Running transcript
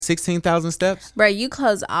16,000 steps. Bro, you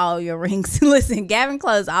close all your rings. Listen, Gavin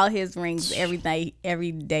closed all his rings every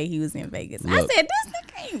day he was in Vegas. Look. I said, this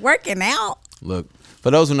nigga ain't working out. Look, for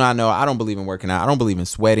those who not know, I don't believe in working out. I don't believe in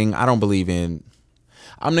sweating. I don't believe in.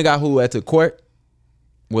 I'm the guy who at the court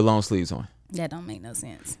with long sleeves on. That don't make no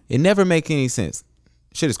sense. It never make any sense.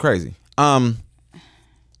 Shit is crazy.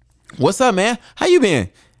 What's up, man? How you been?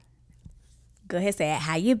 Go ahead, say it.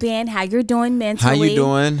 How you been? How you're doing mentally? How you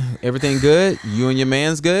doing? Everything good? You and your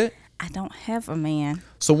man's good? I don't have a man.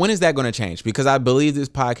 So when is that going to change? Because I believe this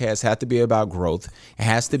podcast has to be about growth. It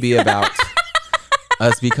has to be about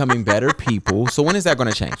us becoming better people. So when is that going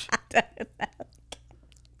to change?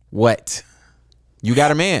 What? You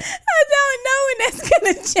got a man. I don't know when that's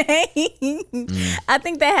going to change. I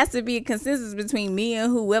think that has to be a consensus between me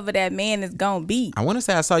and whoever that man is going to be. I want to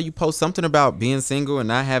say I saw you post something about being single and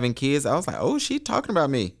not having kids. I was like, oh, she talking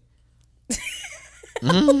about me.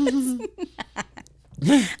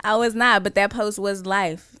 I was not, but that post was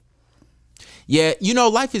life. Yeah,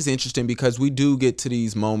 life is interesting because we do get to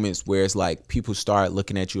these moments where it's like people start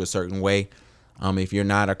looking at you a certain way. If you're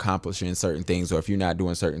not accomplishing certain things or if you're not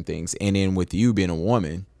doing certain things. And then with you being a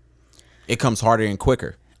woman, it comes harder and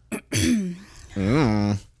quicker.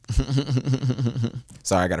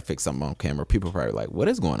 Sorry, I got to fix something on camera. People probably like, what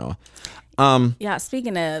is going on? Y'all,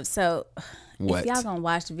 speaking of, so what? If y'all gonna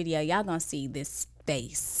watch the video, y'all gonna see this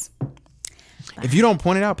face. If you don't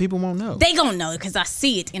point it out, people won't know. They gonna know because I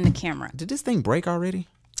see it in the camera. Did this thing break already?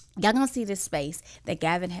 Y'all gonna see this space that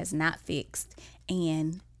Gavin has not fixed.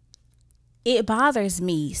 And it bothers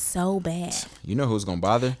me so bad. You know who's going to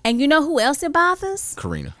bother? And you know who else it bothers?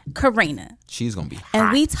 Karina. She's going to be hot.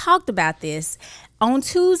 And we talked about this on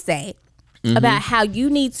Tuesday about how you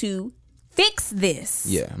need to fix this.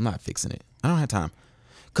 Yeah, I'm not fixing it. I don't have time.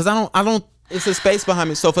 Because I don't, it's a space behind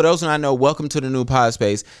me. So for those who not know, welcome to the new pod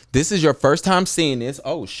space. This is your first time seeing this.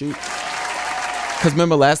 Oh, shoot. Because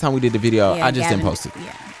remember last time we did the video, Yeah, I just didn't post it.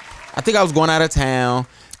 Yeah. I think I was going out of town.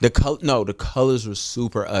 The colors were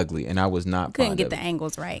super ugly, and I was not. Couldn't get the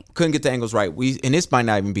angles right. And this might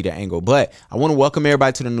not even be the angle, but I want to welcome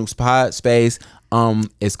everybody to the new pod space.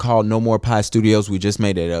 It's called No More Pod Studios. We just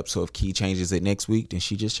made it up, so if Key changes it next week, then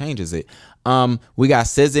she just changes it. We got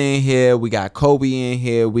SZA in here, we got Kobe in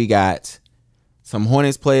here, we got some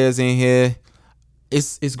Hornets players in here.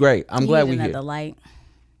 It's great. I'm glad we here. Another light.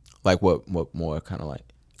 Like what more kind of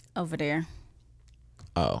light? Over there.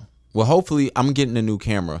 Oh. Well, hopefully I'm getting a new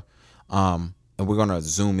camera, and we're going to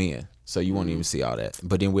zoom in, so you won't even see all that.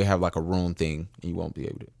 But then we'll have like a room thing, and you won't be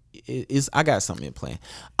able to. I got something in plan.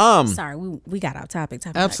 Sorry, we got off topic.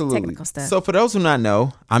 Absolutely. About technical stuff. So for those who not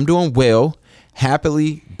know, I'm doing well.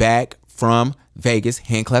 Happily back from Vegas.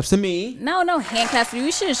 Hand claps to me. No hand claps. We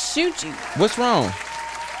should shoot you. What's wrong?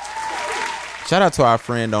 Shout out to our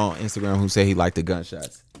friend on Instagram who said he liked the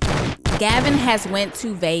gunshots. Gavin has went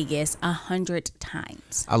to Vegas 100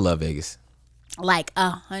 times. I love Vegas. Like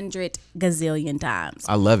 100 gazillion times.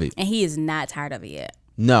 I love it. And he is not tired of it yet.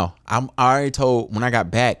 No, I already told when I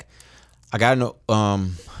got back, I got in an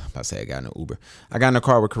Uber. I got in the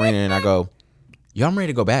car with Karina and I go, yo, I'm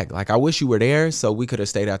ready to go back. Like, I wish you were there so we could have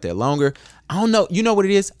stayed out there longer. I don't know. You know what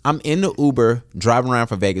it is? I'm in the Uber driving around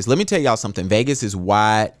from Vegas. Let me tell y'all something. Vegas is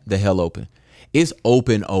wide the hell open. It's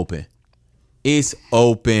open. It's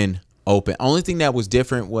open. Only thing that was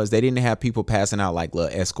different was they didn't have people passing out like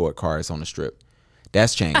little escort cars on the strip.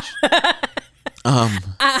 That's changed.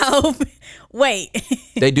 Wait.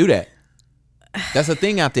 They do that. That's a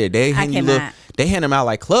thing out there. They hand them out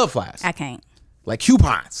like club flies. I can't. Like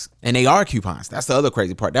coupons. And they are coupons. That's the other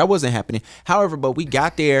crazy part. That wasn't happening. However, but we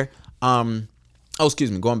got there. Going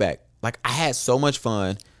back. Like, I had so much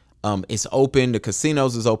fun. It's open. The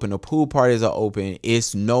casinos is open. The pool parties are open.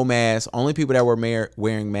 It's no mask. Only people that were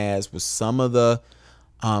wearing masks was some of the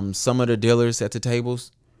dealers at the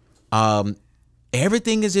tables.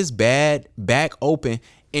 Everything is just back open,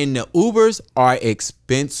 and the Ubers are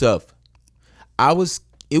expensive.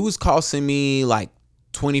 It was costing me like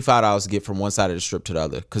 $25 to get from one side of the strip to the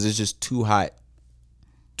other because it's just too hot,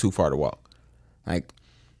 too far to walk. Like,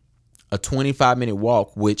 a 25-minute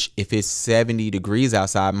walk, which if it's 70 degrees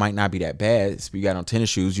outside might not be that bad. If you got on tennis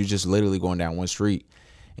shoes, you're just literally going down one street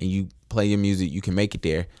and you play your music, you can make it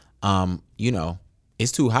there.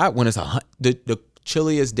 It's too hot when it's the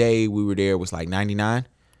chilliest day we were there was like 99.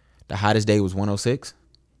 The hottest day was 106.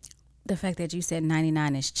 The fact that you said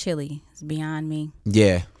 99 is chilly is beyond me.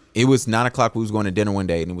 Yeah. It was 9 o'clock. We was going to dinner one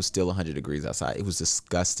day and it was still 100 degrees outside. It was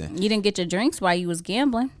disgusting. You didn't get your drinks while you was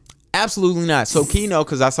gambling? Absolutely not. So Key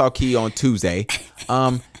because I saw Key on Tuesday.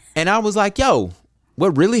 And I was like, yo,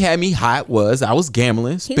 what really had me hot was I was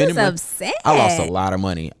gambling. He was upset. I lost a lot of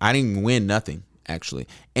money. I didn't win nothing. actually.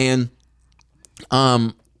 And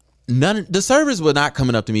the servers were not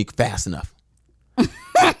coming up to me fast enough.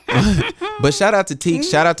 But shout out to Teek,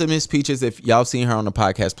 shout out to Miss Peaches. If y'all seen her on the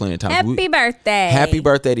podcast plenty of times. Happy birthday. Happy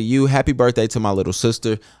birthday to you. Happy birthday to my little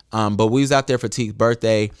sister. But we was out there for Teek's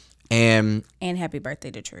birthday. And happy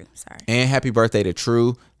birthday to True. Sorry. And happy birthday to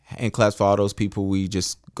True. Hand claps for all those people. We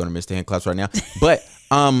just gonna miss the hand claps right now. But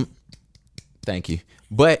thank you.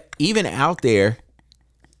 But even out there,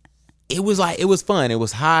 it was fun. It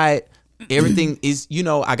was hot. Everything is,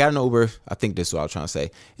 I got an Uber. I think this is what I was trying to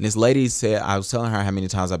say. And this lady said, I was telling her how many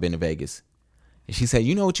times I've been to Vegas. And she said,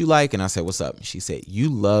 you know what you like? And I said, what's up? And she said, you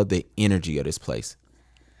love the energy of this place.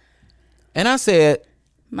 And I said,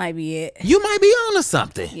 might be it. You might be onto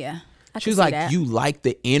something. Yeah. She was like, that. You like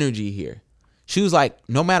the energy here. She was like,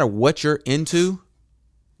 no matter what you're into,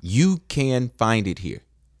 you can find it here.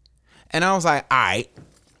 And I was like, all right.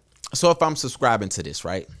 So if I'm subscribing to this,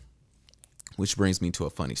 right? Which brings me to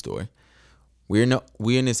a funny story. We're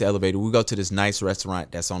in this elevator. We go to this nice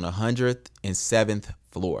restaurant that's on the 107th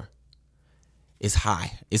floor. It's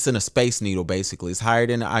high. It's in a space needle, basically. It's higher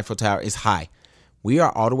than the Eiffel Tower. It's high. We are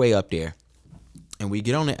all the way up there. And we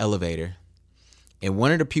get on the elevator, and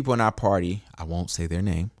one of the people in our party, I won't say their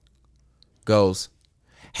name, goes,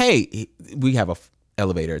 hey, we have a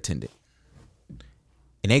elevator attendant.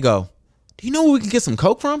 And they go, do you know where we can get some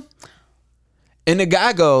Coke from? And the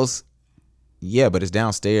guy goes, yeah, but it's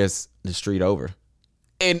downstairs the street over.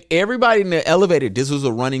 And everybody in the elevator, this was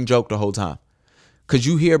a running joke the whole time. Because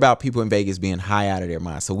you hear about people in Vegas being high out of their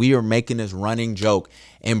mind. So we were making this running joke,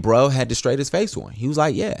 and bro had the straightest face on. He was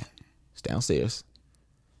like, yeah, it's downstairs.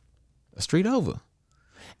 A street over.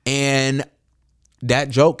 And that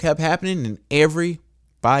joke kept happening, and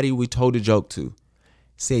everybody we told the joke to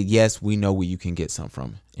said, yes, we know where you can get some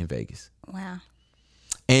from in Vegas. Wow.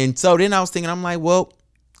 And so then I was thinking, I'm like, well,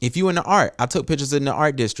 if you in the art, I took pictures in the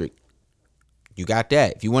art district. You got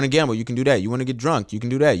that. If you want to gamble, you can do that. You want to get drunk, you can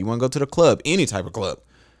do that. You want to go to the club, any type of club.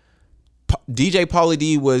 DJ Pauly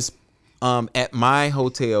D was at my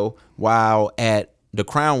hotel while at the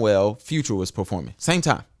Crownwell Future was performing. Same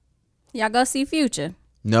time. Y'all go see Future?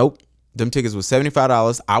 Nope. Them tickets was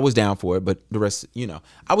 $75. I was down for it, but the rest,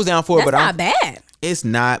 I was down for it. That's but not bad. It's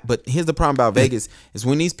not. But here's the problem about Vegas is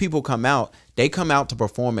when these people come out, they come out to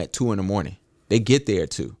perform at 2 a.m. They get there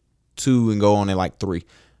at 2 and go on at like 3.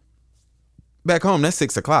 Back home, that's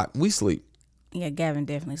 6 o'clock. We sleep. Yeah, Gavin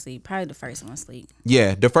definitely sleep. Probably the first one sleep.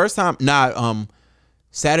 Yeah, the first time,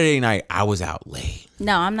 Saturday night, I was out late.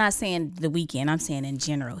 No, I'm not saying the weekend. I'm saying in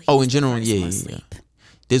general. In general, yeah.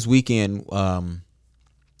 This weekend,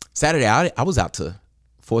 Saturday, I was out to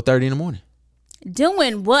 4:30 in the morning.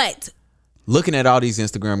 Doing what? Looking at all these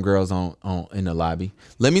Instagram girls on in the lobby.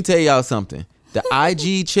 Let me tell y'all something. The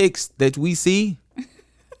IG chicks that we see,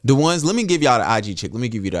 the ones. Let me give y'all the IG chick. Let me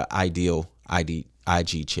give you the ideal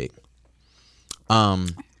IG chick.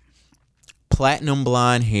 Platinum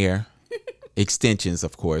blonde hair, extensions,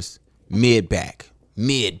 of course, mid back,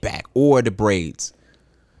 or the braids.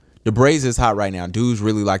 The braids is hot right now. Dudes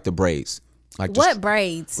really like the braids. Like what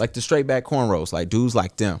braids? Like the straight back cornrows. Like dudes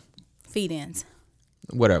like them. Feed ins.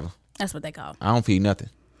 Whatever. That's what they call. I don't feed nothing.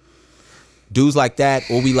 Dudes like that,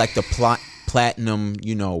 or we like the platinum,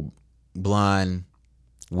 blonde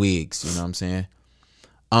wigs. You know what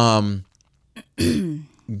I'm saying?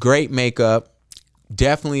 Great makeup.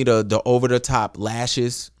 Definitely the over the top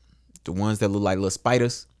lashes. The ones that look like little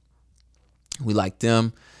spiders. We like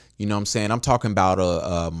them. You know what I'm saying? I'm talking about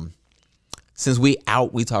since we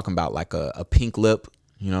talking about like a pink lip,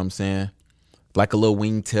 you know what I'm saying? Like a little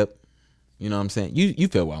wingtip. You know what I'm saying? You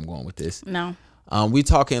feel where I'm going with this. No. We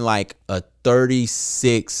talking like a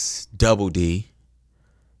 36 double D.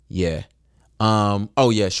 Yeah.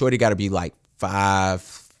 Yeah, shorty gotta be like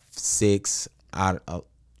 5'6". I'm a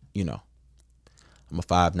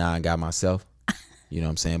 5'9" guy myself. You know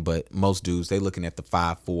what I'm saying? But most dudes, they looking at the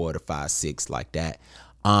 5'4" to 5'6" like that.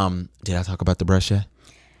 Did I talk about the brush yet?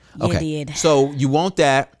 Okay. You did. So you want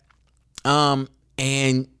that.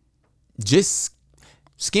 And just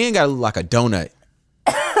skin gotta look like a donut.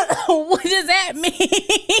 What does that mean?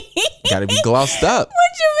 Gotta be glossed up.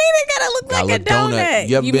 What you mean it gotta look like a donut?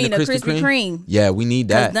 You ever been mean to a Krispy Kreme? Yeah, we need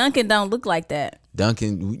that. Dunkin' don't look like that.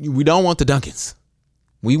 Dunkin', we don't want the Dunkins.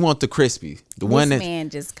 We want the crispy. This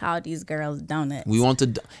man just called these girls donuts. We want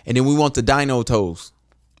and then we want the dino toes.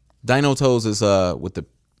 Dino toes is with the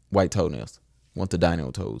white toenails. Want the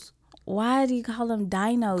dino toes. Why do you call them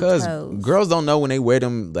dino toes? Because girls don't know when they wear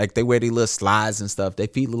them, like they wear these little slides and stuff. Their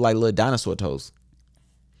feet look like little dinosaur toes.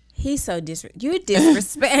 He's so you're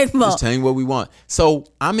disrespectful. Just telling you what we want. So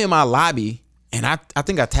I'm in my lobby and I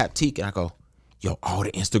think I tap Teek and I go, yo, all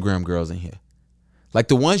the Instagram girls in here. Like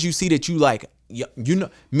the ones you see that you like, you know,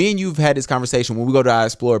 me and you've had this conversation when we go to our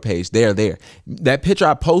Explorer page. They're there. That picture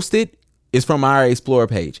I posted is from our Explorer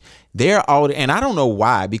page. They're all, and I don't know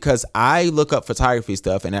why, because I look up photography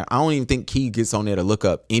stuff and I don't even think Key gets on there to look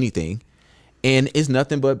up anything. And it's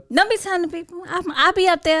nothing but. Don't be telling the people. I'll be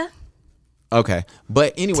up there. Okay.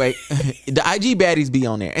 But anyway, the IG baddies be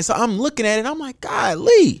on there. And so I'm looking at it. I'm like,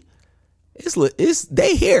 golly, it's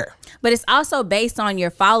they here. But it's also based on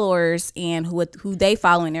your followers and who they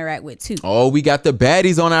follow and interact with too. Oh, we got the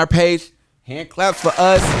baddies on our page. Hand claps for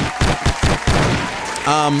us.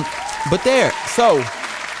 But there. So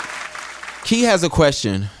Key has a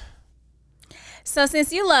question. So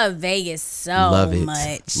since you love Vegas so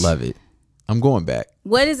much. Love it. I'm going back.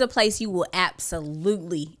 What is a place you will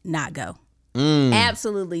absolutely not go?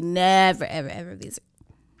 Absolutely never, ever, ever visit.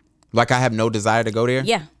 Like I have no desire to go there?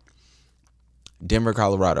 Yeah. Denver,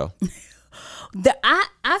 Colorado.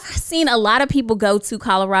 I've seen a lot of people go to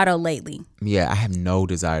Colorado lately. Yeah, I have no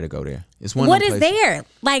desire to go there. It's one. What is there?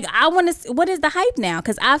 Like I want to. What is the hype now?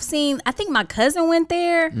 Because I think my cousin went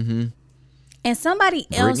there, and somebody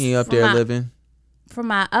else. Brittany up there living. From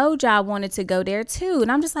my old job wanted to go there too, and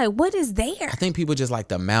I'm just like, what is there? I think people just like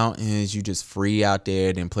the mountains. You just free out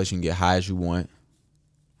there, then plus you can get high as you want.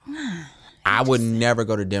 I would never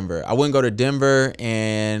go to Denver. I wouldn't go to Denver,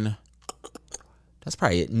 and that's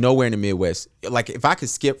probably it. Nowhere in the Midwest. Like if I could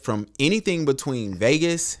skip from anything between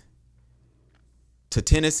Vegas to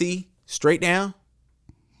Tennessee straight down,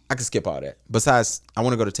 I could skip all that. Besides, I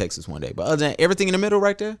want to go to Texas one day. But other than everything in the middle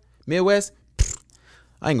right there, Midwest,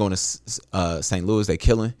 I ain't going to St. Louis. They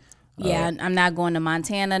killing. Yeah, I'm not going to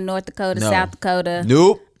Montana, North Dakota, South Dakota.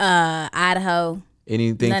 Nope. Idaho.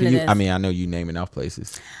 Anything None for of you? this. I mean, I know you naming off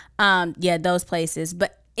places. Yeah, those places.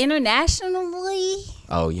 But internationally,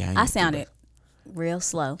 Oh yeah, I sounded real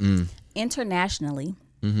slow. Internationally,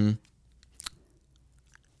 I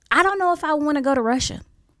don't know if I want to go to Russia.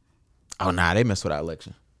 Oh nah, they mess with our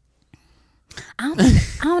election. I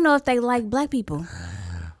don't know if they like black people.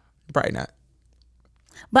 Probably not.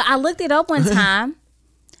 But I looked it up one time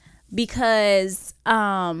because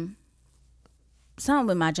something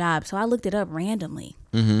with my job. So I looked it up randomly.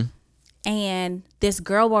 And this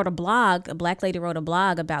girl wrote a black lady wrote a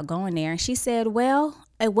blog about going there. And she said, well,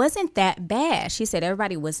 it wasn't that bad. She said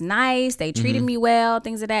everybody was nice. They treated me well,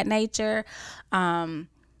 things of that nature.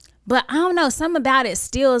 But I don't know. Something about it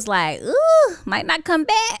still is like, ooh, might not come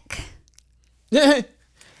back.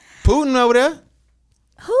 Putin over there.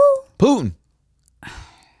 Who? Putin.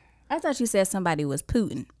 I thought you said somebody was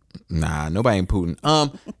Putin. Nah, nobody ain't Putin.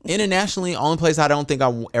 Internationally, only place I don't think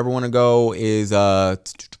I ever want to go is I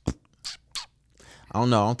don't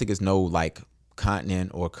know. I don't think it's no like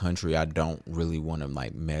continent or country I don't really want to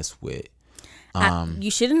like mess with. You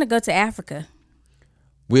shouldn't have go to Africa.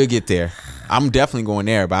 We'll get there. I'm definitely going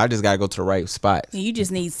there, but I just gotta go to the right spot. You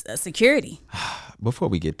just need security. Before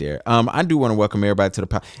we get there, I do want to welcome everybody to the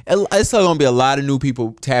podcast. It's still gonna be a lot of new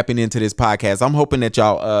people tapping into this podcast. I'm hoping that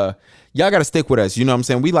y'all gotta stick with us. You know what I'm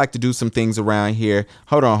saying? We like to do some things around here.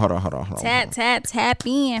 Hold on. Tap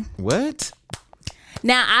in. What?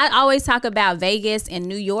 Now, I always talk about Vegas and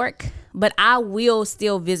New York, but I will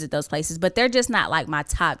still visit those places, but they're just not like my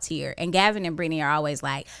top tier. And Gavin and Brittany are always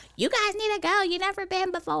like, you guys need to go. You never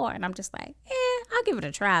been before. And I'm just like, I'll give it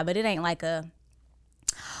a try, but it ain't like I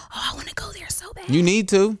want to go there so bad. You need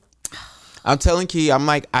to. I'm telling Key, I'm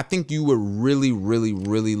like, I think you would really, really,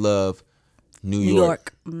 really love New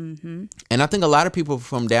York. Mm-hmm. And I think a lot of people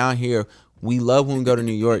from down here, we love when we go to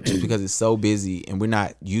New York just because it's so busy and we're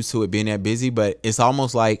not used to it being that busy. But it's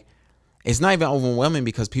almost like it's not even overwhelming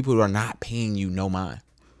because people are not paying you no mind.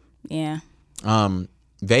 Yeah.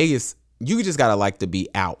 Vegas, you just gotta like to be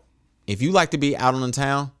out. If you like to be out on the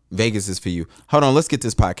town, Vegas is for you. Hold on, let's get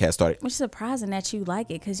this podcast started. Which is surprising that you like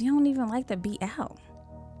it because you don't even like to be out.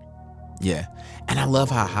 Yeah, and I love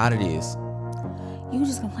how hot it is. You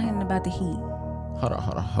just complaining about the heat. Hold on.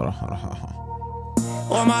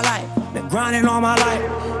 All my life, been grinding all my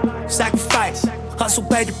life. Sacrifice, hustle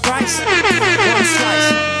paid the price.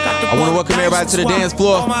 I want to welcome everybody to the dance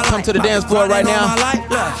floor. Come to the dance floor right now.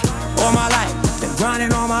 All my life, been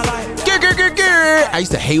grinding all my life. I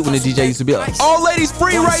used to hate when the DJ used to be like, all ladies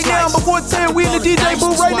free right now before 10. We in the DJ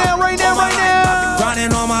booth right now. Grinding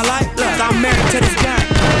all my life. Look, I'm married to this guy.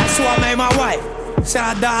 That's who I made my wife. Said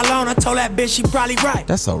I die alone, I told that bitch she probably right.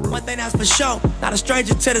 That's so rude. One thing that's for sure, not a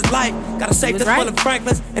stranger to this life. Got a safe that's right. full of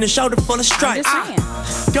Franklins and a shoulder full of stripes. I'm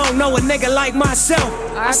just Don't know a nigga like myself.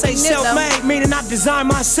 I say Nipsey. self-made, meaning I design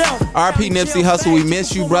myself. RP Nipsey Hussle, we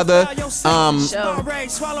miss you, brother. Look,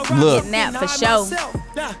 Getting that for sure.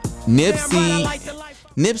 Nipsey,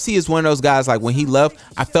 Nipsey is one of those guys, like when he left,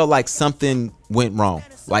 I felt like something went wrong.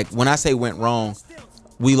 Like when I say went wrong,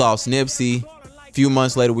 we lost Nipsey. A few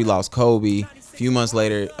months later, we lost Kobe. A month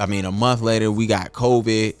later, we got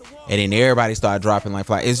COVID, and then everybody started dropping like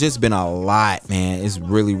flies. It's just been a lot, man. It's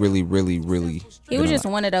really, really, really, really. He was just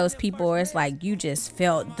one of those people where it's like you just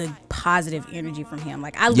felt the positive energy from him.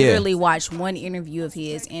 Like I literally watched one interview of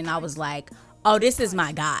his, and I was like, "Oh, this is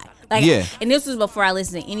my guy." Like, and this was before I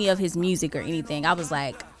listened to any of his music or anything. I was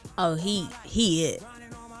like, "Oh, he it."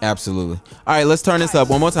 Absolutely. All right, let's turn this up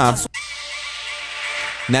one more time.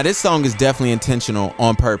 Now, this song is definitely intentional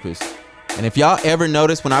on purpose. And if y'all ever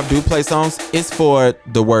notice when I do play songs, it's for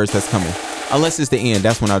the words that's coming. Unless it's the end.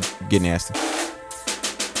 That's when I get nasty.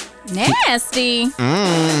 Nasty?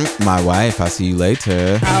 My wife, I'll see you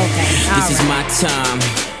later. Okay. This is my time.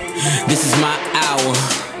 This is my hour.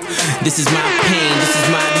 This is my pain. This is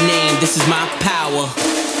my name. This is my power.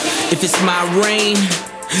 If it's my rain,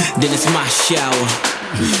 then it's my shower.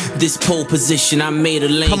 This pole position, I made a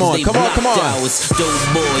lane. Come on. Dope boys,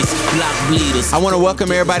 block bleeders. I want to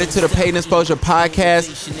welcome everybody to the Paid Exposure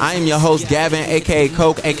Podcast. I am your host, Gavin, aka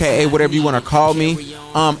Coke, aka whatever you want to call me.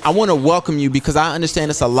 I want to welcome you because I understand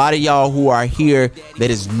there's a lot of y'all who are here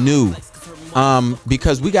that is new.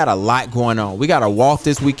 Because we got a lot going on. We got a walk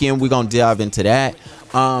this weekend. We're gonna dive into that.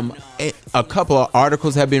 A couple of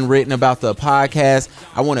articles have been written about the podcast.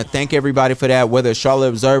 I want to thank everybody for that, whether it's Charlotte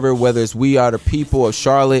Observer, whether it's We Are the People of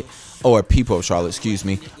Charlotte, or People of Charlotte, excuse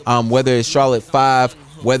me, whether it's Charlotte 5,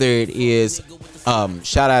 whether it is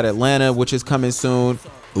Shout Out Atlanta, which is coming soon.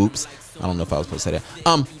 Oops, I don't know if I was supposed to say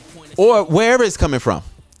that. Or wherever it's coming from.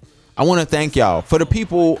 I want to thank y'all. For the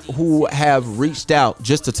people who have reached out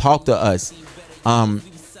just to talk to us, I'm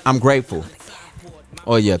grateful.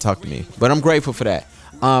 Oh, yeah, talk to me. But I'm grateful for that.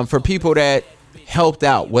 For people that helped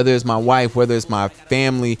out, whether it's my wife, whether it's my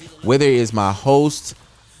family, whether it is my host.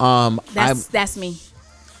 That's me.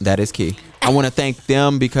 That is key. I want to thank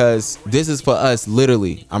them because this is for us,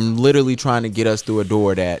 literally. I'm literally trying to get us through a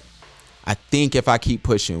door that I think if I keep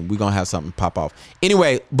pushing, we're going to have something pop off.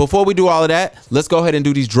 Anyway, before we do all of that, let's go ahead and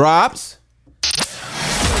do these drops.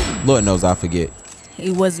 Lord knows I forget.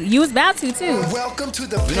 You was about to too. Welcome to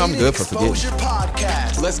the I'm good for forgetting.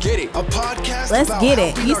 Podcast. Let's get it. A podcast. Let's get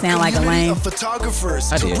it. You sound like a lame.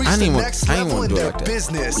 Photographers I did. I didn't want to do it like that.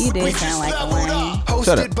 Business. You did sound like a lame.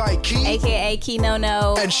 Hosted by Key, AKA Key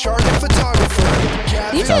No. and Charlotte photographer.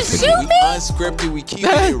 Gavin. You just shoot me? We unscripted. We keep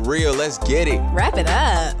it real. Let's get it. Wrap it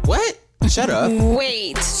up. What? Shut up.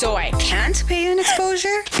 Wait, so I can't pay an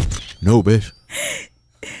exposure? No, bitch.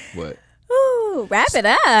 What? Ooh, wrap it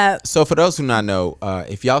up. So for those who not know,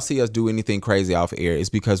 if y'all see us do anything crazy off air, it's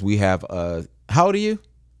because we have how old are you?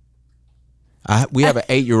 We have an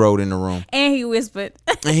 8-year-old in the room. And he whispered.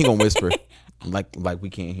 And he gonna whisper like we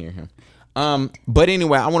can't hear him. But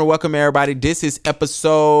anyway, I want to welcome everybody. This is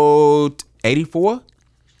episode 84.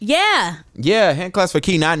 Yeah. Yeah, hand claps for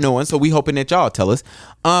Key not knowing. So we hoping that y'all tell us.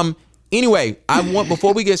 Anyway,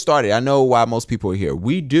 before we get started, I know why most people are here.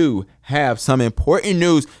 We do have some important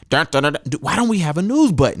news. Dun, dun, dun, dun. Why don't we have a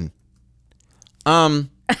news button? That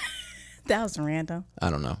was random. I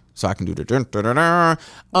don't know. So I can do the dun, dun, dun,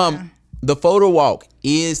 dun. The photo walk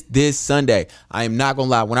is this Sunday. I am not gonna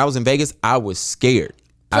lie. When I was in Vegas, I was scared.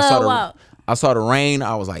 I saw the rain.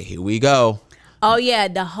 I was like, here we go. Oh yeah,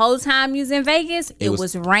 the whole time you was in Vegas, it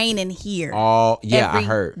was raining here. I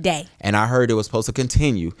heard. Day. And I heard it was supposed to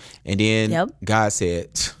continue. And then God said,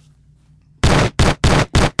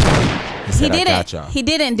 He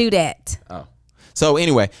didn't do that. Oh. So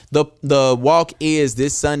anyway, the walk is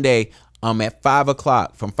this Sunday at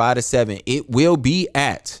 5:00 from 5 to 7. It will be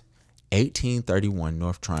at 1831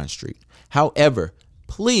 North Tryon Street. However,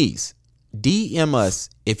 please DM us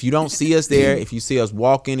if you don't see us there. If you see us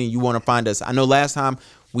walking and you want to find us. I know last time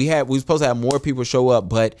we were supposed to have more people show up,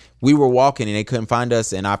 but we were walking and they couldn't find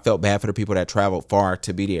us, and I felt bad for the people that traveled far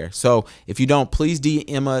to be there. So if you don't, please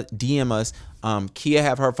DM us. Kia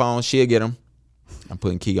have her phone. She'll get them. I'm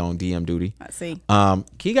putting Kia on DM duty. I see.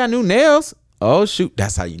 Kia got new nails. Oh shoot,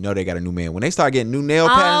 that's how you know they got a new man. When they start getting new nail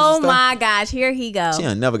patterns and stuff. Oh my gosh, here he goes.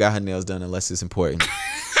 She never got her nails done unless it's important.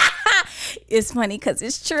 It's funny because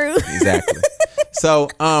it's true. Exactly. So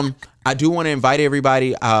I do want to invite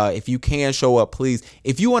everybody, if you can show up, please.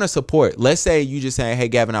 If you want to support, let's say you just saying, hey,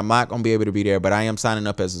 Gavin, I'm not going to be able to be there, but I am signing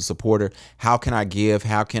up as a supporter. How can I give?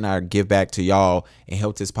 How can I give back to y'all and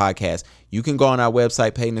help this podcast? You can go on our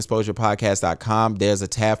website, paidexposurepodcast.com. There's a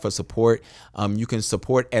tab for support. You can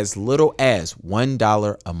support as little as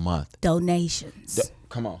 $1 a month. Donations.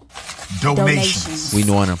 Come on. Donations. We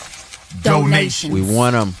want them. Donations. We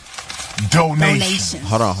want them. Donations.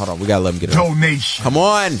 Hold on. We got to let them get it. Donations. Come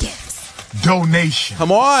on. Gifts. Donation.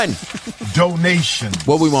 Come on. Donation.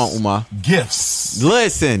 What we want, Umar? Gifts.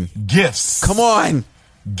 Listen. Gifts. Come on.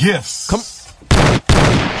 Gifts. Come.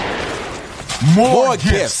 More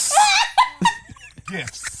gifts.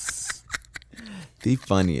 Gifts. The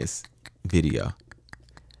funniest video.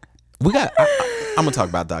 We got. I'm gonna talk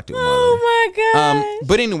about Dr. Umar later. Oh my god.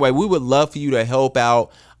 But anyway, we would love for you to help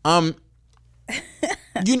out.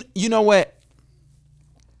 You know what?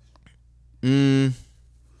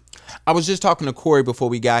 I was just talking to Corey before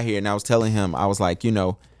we got here, and I was telling him, I was like,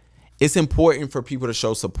 it's important for people to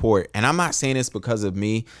show support. And I'm not saying this because of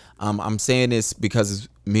me. I'm saying this because it's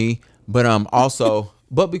me, but also,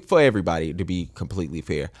 but for everybody, to be completely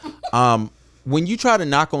fair. When you try to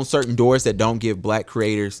knock on certain doors that don't give Black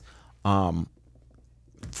creators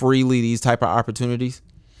freely these type of opportunities,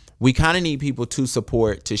 we kind of need people to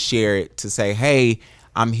support, to share it, to say, hey,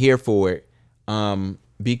 I'm here for it.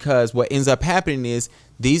 Because what ends up happening is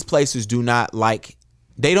these places do not like,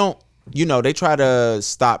 they don't, they try to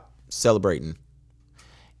stop celebrating,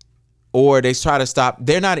 or they try to stop.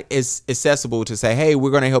 They're not as accessible to say, hey,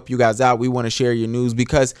 we're going to help you guys out. We want to share your news,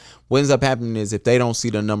 because what ends up happening is if they don't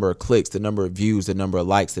see the number of clicks, the number of views, the number of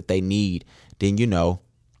likes that they need, then,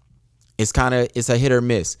 it's a hit or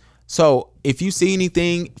miss. So if you see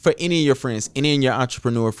anything for any of your friends, any of your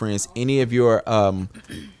entrepreneur friends, any of your,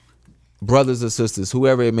 brothers or sisters,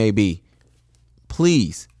 whoever it may be,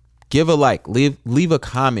 please give a like, leave a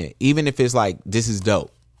comment, even if it's like, this is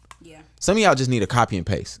dope. Yeah. Some of y'all just need a copy and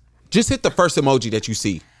paste. Just hit the first emoji that you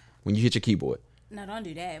see when you hit your keyboard. No, don't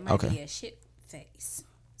do that. It might be a shit face.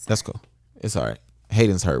 That's cool. It's all right.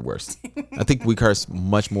 Hayden's heard worse. I think we cursed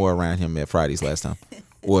much more around him at Fridays last time,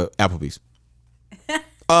 or Applebee's.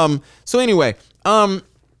 So anyway,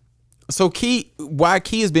 so why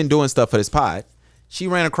Key has been doing stuff for this pod. She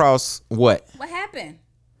ran across what? What happened?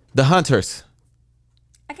 The Hunters.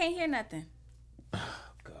 I can't hear nothing. Oh,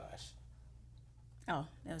 gosh. Oh,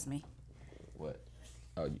 that was me. What?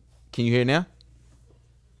 Oh, can you hear now?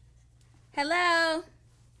 Hello?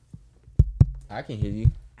 I can hear you.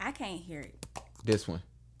 I can't hear it. This one.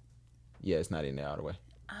 Yeah, it's not in there all the way.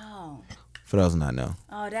 Oh. For those who not know.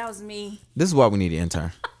 Oh, that was me. This is why we need an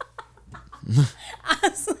intern. I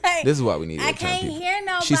was like, This is why we need an I intern. can't hear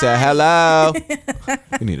nobody. She said, hello.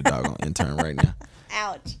 We need a doggone intern right now.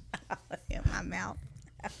 Ouch. In my mouth.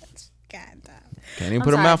 Ouch. God damn. Can't even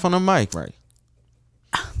put a mouth on the mic, right?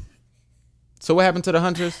 So what happened to the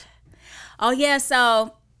Hunters? Oh, yeah.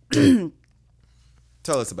 So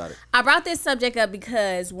Tell us about it. I brought this subject up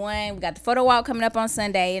because, one, we got the photo walk coming up on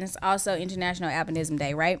Sunday, and it's also International Albinism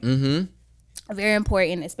Day, right? Mm-hmm. Very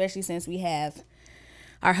important, especially since we have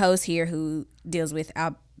our host here who deals with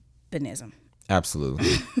albinism.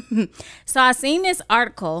 Absolutely. So I seen this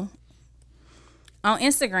article on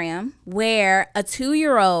Instagram where a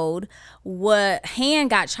 2-year-old hand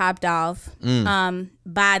got chopped off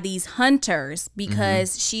by these hunters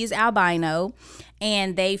because she's albino,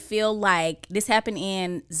 and they feel like this happened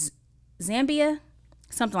in Zambia,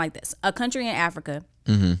 something like this, a country in Africa.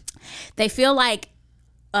 They feel like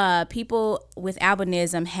people with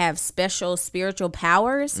albinism have special spiritual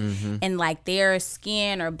powers, and like their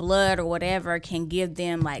skin or blood or whatever can give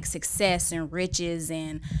them like success and riches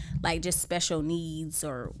and like just special needs,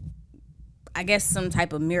 or I guess some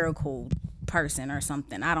type of miracle person or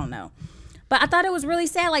something. I don't know. But I thought it was really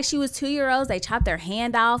sad. Like, she was 2-year-olds. They chopped their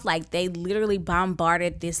hand off. Like, they literally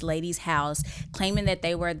bombarded this lady's house, claiming that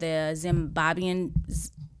they were the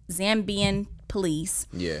Zambian police.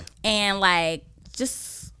 Yeah. And like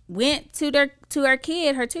just went to her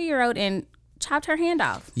kid, her 2-year-old, and chopped her hand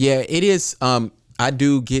off. Yeah, it is. I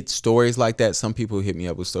do get stories like that. Some people hit me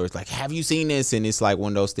up with stories like, have you seen this? And it's like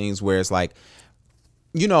one of those things where it's like,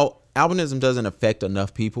 albinism doesn't affect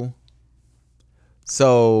enough people.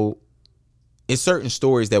 So it's certain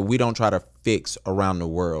stories that we don't try to fix around the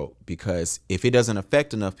world, because if it doesn't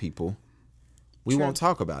affect enough people, we won't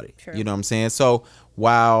talk about it. True. You know what I'm saying? So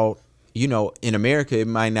while, in America, it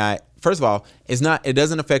might not, first of all, it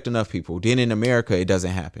doesn't affect enough people. Then in America, it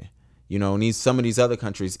doesn't happen. In some of these other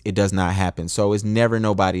countries, it does not happen. So it's never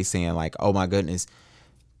nobody saying like, oh my goodness,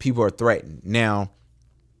 people are threatened. Now,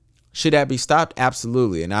 should that be stopped?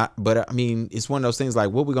 Absolutely. But it's one of those things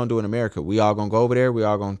like, what we gonna do in America? We all gonna go over there. We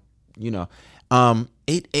all gonna,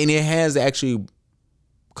 it has actually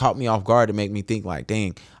caught me off guard to make me think like,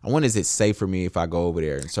 dang, I wonder, is it safe for me if I go over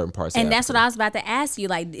there in certain parts And of that's Africa? what I was about to ask you.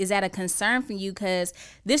 Like, is that a concern for you? Because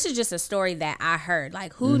this is just a story that I heard.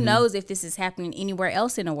 Like, who knows if this is happening anywhere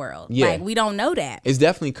else in the world? Yeah. Like, we don't know that. It's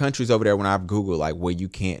definitely countries over there when I've Googled like where you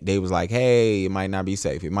can't, they was like, hey, it might not be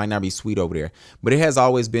safe. It might not be sweet over there. But it has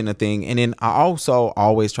always been a thing. And then I also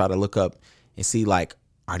always try to look up and see like,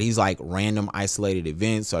 are these like random isolated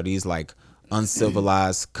events? Are these like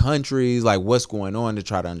uncivilized countries? Like, what's going on, to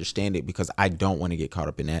try to understand it, because I don't want to get caught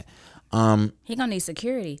up in that. He gonna need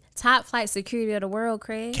security. Top flight security of the world,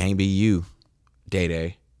 Craig. Can't be you, Day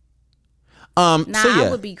Day. Nah, so yeah,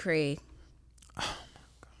 I would be Craig.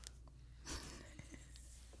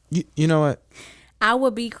 you know what? I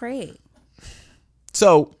would be Craig.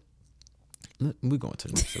 So we going to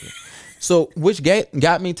the next one. So, which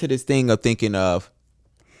got me to this thing of thinking of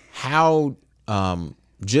how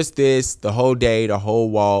just this, the whole day, the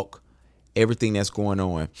whole walk, everything that's going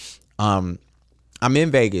on. I'm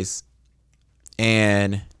in Vegas,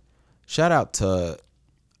 and shout out to,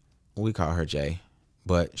 we call her Jay,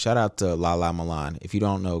 but shout out to Lala Milan. If you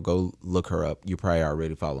don't know, go look her up. You probably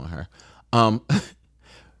already following her.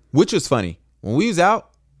 Which was funny. When we was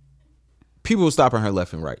out, people were stopping her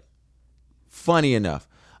left and right. Funny enough.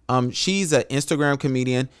 She's an Instagram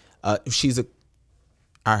comedian. I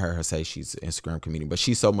heard her say she's an Instagram comedian, but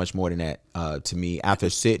she's so much more than that to me. After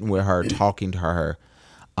sitting with her, talking to her,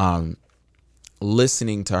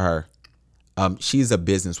 listening to her, she's a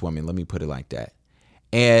businesswoman. Let me put it like that.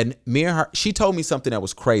 And me and her, she told me something that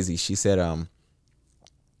was crazy. She said,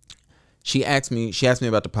 she asked me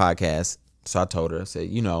about the podcast. So I told her, I said,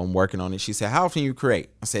 I'm working on it. She said, how often you create?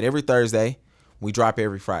 I said, every Thursday. We drop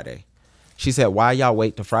every Friday. She said, why y'all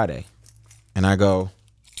wait till Friday? And I go,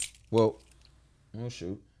 well,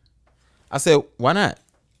 shoot. I said, why not?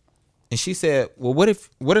 And she said, well, what if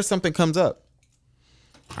something comes up?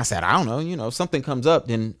 I said, I don't know. If something comes up,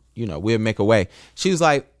 then, we'll make a way. She was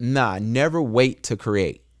like, nah, never wait to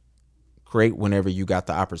create. Create whenever you got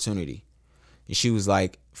the opportunity. And she was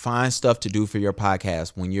like, find stuff to do for your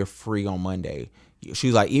podcast when you're free on Monday. She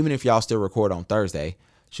was like, even if y'all still record on Thursday,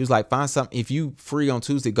 she was like, find something. If you free on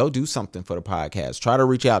Tuesday, go do something for the podcast. Try to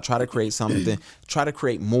reach out, try to create something, try to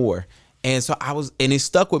create more. And so and it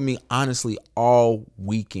stuck with me, honestly, all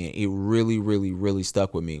weekend. It really, really, really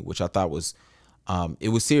stuck with me, which I thought was, it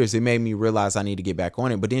was serious. It made me realize I need to get back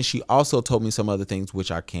on it. But then she also told me some other things, which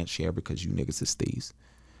I can't share because you niggas is thieves.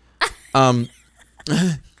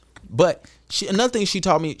 But another thing she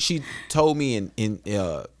told me I'm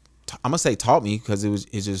gonna say taught me, because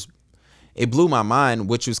it blew my mind,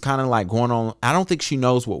 which was kind of like going on. I don't think she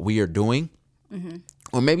knows what we are doing. Mm-hmm.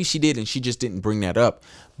 Or maybe she did and she just didn't bring that up.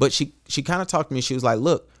 But she kind of talked to me. She was like,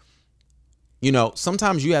 look,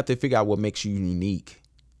 sometimes you have to figure out what makes you unique.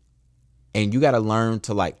 And you got to learn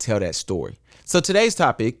to like tell that story. So today's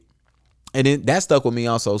topic, and that stuck with me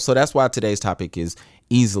also. So that's why today's topic is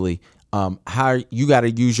easily how you got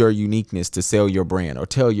to use your uniqueness to sell your brand or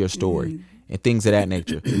tell your story and things of that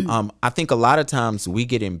nature. I think a lot of times we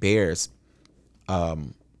get embarrassed or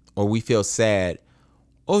we feel sad,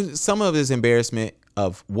 or some of it is embarrassment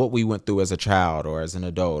of what we went through as a child or as an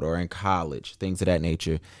adult or in college, things of that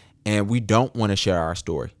nature. And we don't want to share our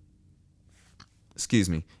story. Excuse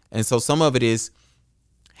me. And so some of it is,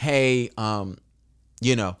 hey,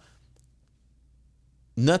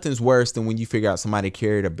 nothing's worse than when you figure out somebody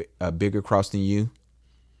carried a bigger cross than you.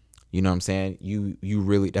 You know what I'm saying? You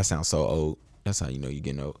really, that sounds so old. That's how you know you're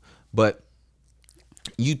getting old. But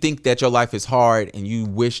you think that your life is hard and you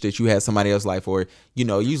wish that you had somebody else's life, or, it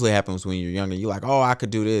usually happens when you're younger. You're like, oh, I could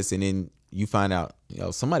do this. And then you find out,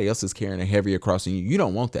 somebody else is carrying a heavier cross than you. You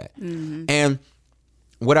don't want that. Mm-hmm. And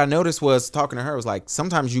what I noticed was talking to her was like,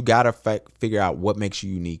 sometimes you got to figure out what makes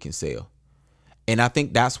you unique and sell. And I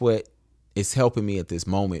think that's what is helping me at this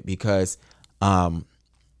moment, because, a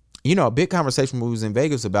big conversation when we was in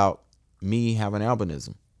Vegas about me having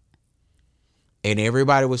albinism. And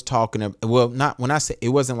everybody was talking, well, not when I say, it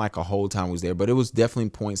wasn't like a whole time was there, but it was definitely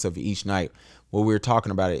points of each night where we were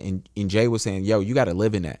talking about it. And Jay was saying, yo, you got to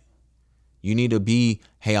live in that. You need to be,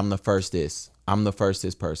 hey, I'm the first this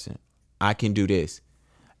person. I can do this.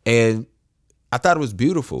 And I thought it was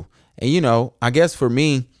beautiful. And, I guess for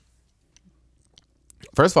me,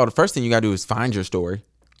 first of all, the first thing you got to do is find your story.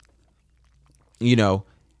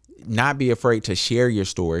 Not be afraid to share your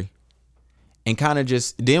story. And kind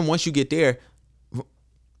of then once you get there,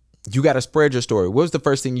 you got to spread your story. What was the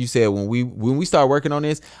first thing you said when we started working on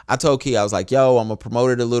this? I told Key, I was like, yo, I'm going to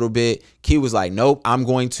promote it a little bit. Key was like, nope, I'm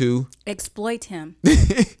going to exploit him.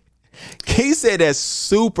 Key said that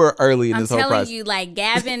super early in this whole process. I'm telling you, like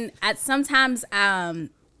Gavin, sometimes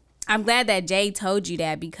I'm glad that Jay told you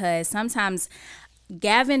that, because sometimes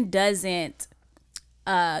Gavin doesn't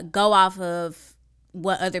go off of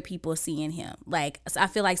what other people see in him. Like, I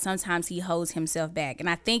feel like sometimes he holds himself back. And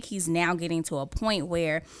I think he's now getting to a point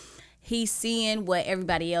where he's seeing what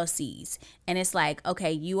everybody else sees. And it's like,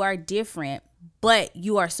 okay, you are different, but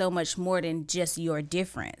you are so much more than just your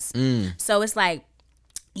difference. So it's like,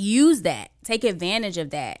 use that. Take advantage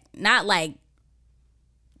of that. Not like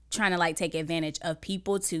trying to like take advantage of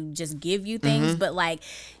people to just give you things, but like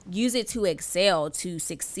use it to excel, to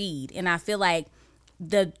succeed. And I feel like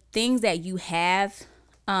the things that you have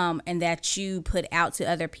and that you put out to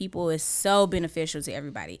other people is so beneficial to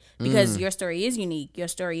everybody because your story is unique, your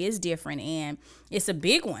story is different, and it's a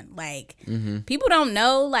big one. Like people don't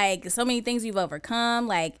know like so many things you've overcome,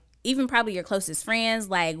 like even probably your closest friends,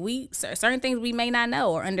 like certain things we may not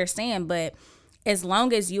know or understand, but as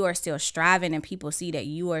long as you are still striving and people see that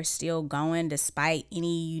you are still going despite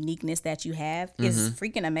any uniqueness that you have, is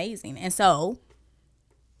freaking amazing. And so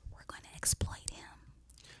we're going to exploit him.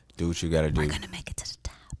 Do what you got to do. We're going to make it to the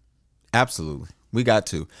top. Absolutely. We got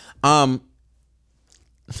to.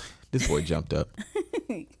 This boy jumped up.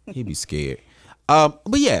 He'd be scared. But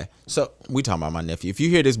yeah, so we talking about my nephew. If you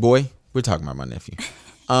hear this boy, we're talking about my nephew.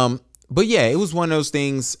 But yeah, it was one of those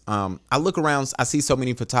things. I look around, I see so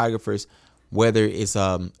many photographers, whether it's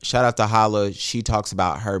shout out to Hala, she talks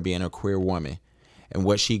about her being a queer woman and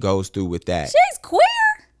what she goes through with that. She's queer?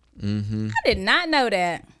 I did not know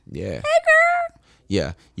that. Yeah. Hey, girl.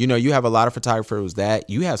 Yeah. You know, you have a lot of photographers that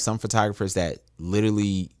you have some photographers that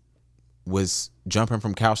literally was jumping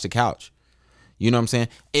from couch to couch. You know what I'm saying?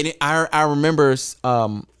 And I remember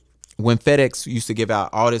when FedEx used to give out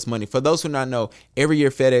all this money. For those who not know, every year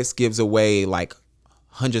FedEx gives away like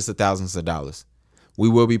hundreds of thousands of dollars. We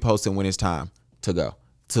will be posting when it's time to go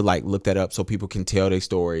to like look that up so people can tell their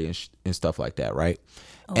story and stuff like that, right?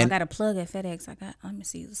 Oh, and I got a plug at FedEx. Let me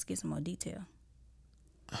see. Let's get some more detail.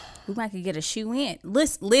 We might could get a shoe in.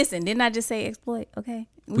 Listen, didn't I just say exploit? Okay.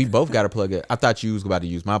 We both got a plug at. I thought you was about to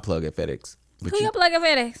use my plug at FedEx. Who your plug at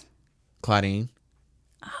FedEx? Claudine.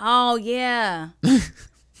 Oh yeah. All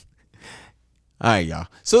right, y'all.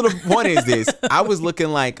 So the point is this. I was looking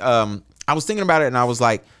like I was thinking about it and I was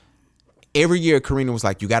like, every year Karina was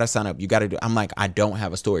like, you gotta sign up, you gotta do. I'm like, I don't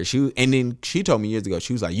have a story. And then she told me years ago,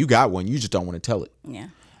 she was like, you got one, you just don't want to tell it. Yeah.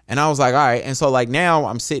 And I was like, all right. And so like now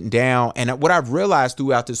I'm sitting down, and what I've realized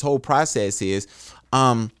throughout this whole process is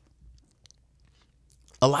a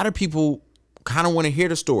lot of people kind of want to hear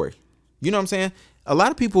the story. You know what I'm saying? A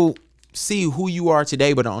lot of people see who you are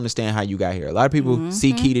today but don't understand how you got here. A lot of people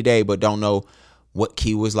see Key today but don't know what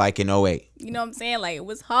Key was like in 08. You know what I'm saying? Like, it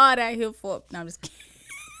was hard out here for... No, I'm just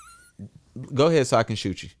kidding. Go ahead so I can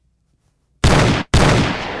shoot you.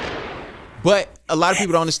 But a lot of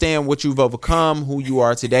people don't understand what you've overcome, who you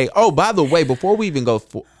are today. Oh, by the way, before we even go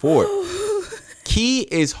forward, Key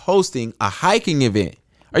is hosting a hiking event.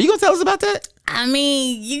 Are you going to tell us about that? I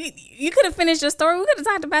mean, you could have finished your story. We could have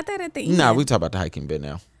talked about that at the end. Nah, we talk about the hiking bit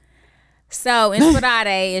now. So,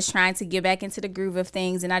 Inspirade is trying to get back into the groove of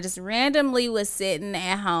things, and I just randomly was sitting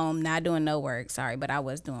at home, not doing no work. Sorry, but I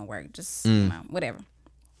was doing work. Just, you know, whatever.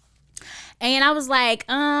 And I was like,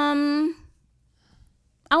 I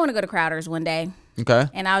want to go to Crowder's one day. Okay.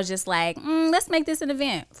 And I was just like, let's make this an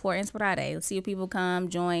event for Inspirade. Let's see if people come,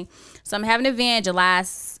 join. So I'm having an event July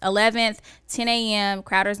 11th, 10 a.m.,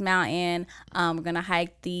 Crowder's Mountain. We're going to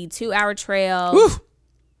hike the 2-hour trail.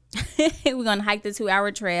 We're going to hike the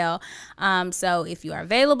 2-hour trail. So if you are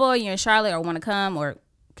available, you're in Charlotte or want to come, or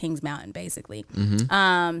Kings Mountain, basically,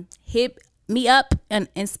 hit me up on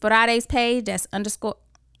Inspirade's page. That's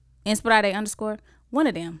 _Inspirade_. One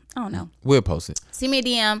of them. I don't know. We'll post it. Send me a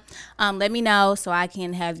DM. Let me know so I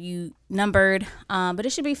can have you numbered. But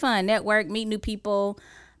it should be fun. Network, meet new people.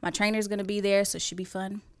 My trainer's going to be there, so it should be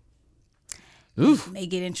fun. Oof. It may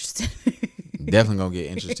get interesting. Definitely going to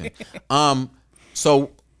get interesting.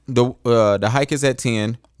 So the hike is at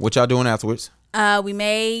 10. What y'all doing afterwards? We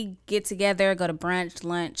may get together, go to brunch,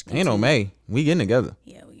 lunch. Ain't no May. We getting together.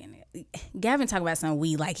 Yeah, we getting together. Gavin talk about something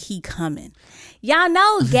we like he coming. Y'all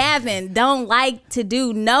know Gavin don't like to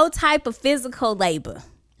do no type of physical labor.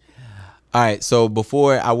 All right, so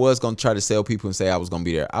before I was going to try to sell people and say I was going to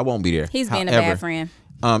be there. I won't be there. He's being a bad friend.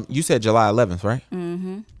 You said July 11th, right?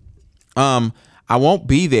 I won't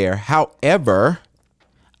be there. However,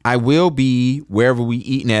 I will be wherever we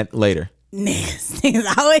eating at later.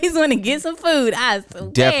 Niggas always want to get some food. I swear.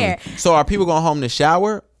 Definitely. So are people going home to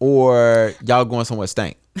shower, or y'all going somewhere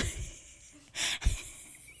stank?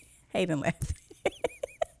 Hayden left.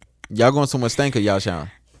 Y'all going somewhere stank or y'all showering?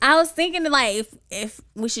 I was thinking like if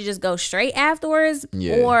we should just go straight afterwards,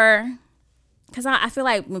 Yeah. or because I feel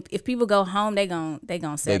like if people go home, they gonna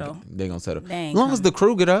settle. They gonna settle. They ain't As long as the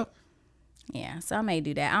crew get up. Yeah, so I may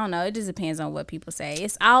do that. I don't know. It just depends on what people say.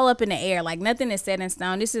 It's all up in the air. Like, nothing is set in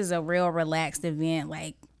stone. This is a real relaxed event.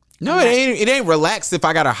 Like, No, it ain't relaxed if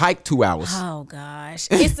I gotta hike 2 hours. oh gosh,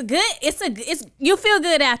 it's good. It's you feel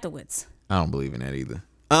good afterwards. I don't believe in that either.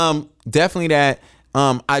 Definitely that.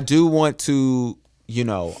 I do want to,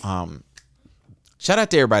 shout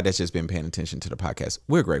out to everybody that's just been paying attention to the podcast.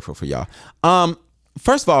 We're grateful for y'all.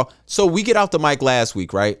 First of all, so we get off the mic last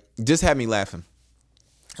week, right? Just had me laughing.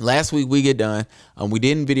 Last week we get done. We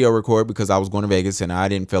didn't video record because I was going to Vegas and I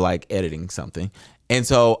didn't feel like editing something. And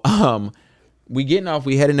so we getting off,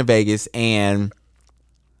 we heading to Vegas, and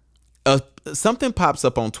something pops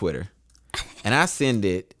up on Twitter. And I send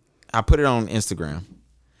it. I put it on Instagram.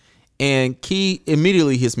 And Key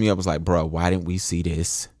immediately hits me up, was like, bro, why didn't we see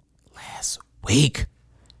this last week?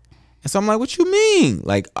 And so I'm like, what you mean?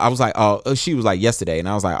 Like, I was like, oh, she was like, yesterday. And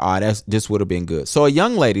I was like, oh, this would have been good. So a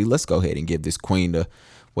young lady, let's go ahead and give this queen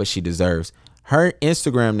what she deserves. Her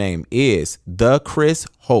Instagram name is the Chris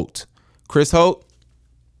Holt. Chris Holt.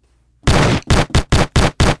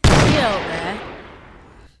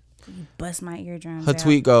 You bust my eardrums Her out.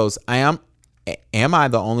 tweet goes, am I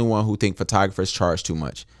the only one who think photographers charge too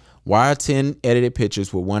much? Why are 10 edited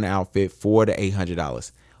pictures with one outfit $400 to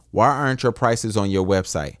 $800? Why aren't your prices on your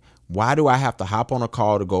website? Why do I have to hop on a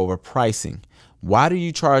call to go over pricing? Why do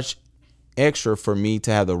you charge extra for me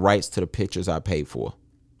to have the rights to the pictures I paid for?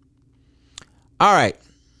 All right.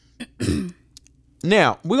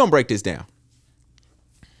 Now, we're going to break this down.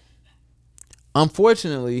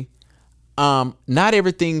 Unfortunately, not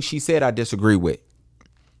everything she said I disagree with.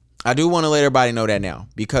 I do want to let everybody know that now,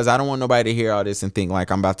 because I don't want nobody to hear all this and think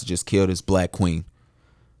like I'm about to just kill this black queen.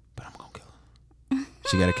 But I'm going to kill her.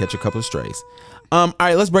 She got to catch a couple of strays. All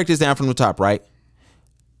right, let's break this down from the top, right?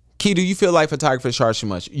 Key, do you feel like photographers charge too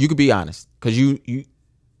much? You could be honest, because you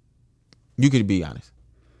could be honest.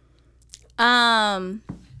 I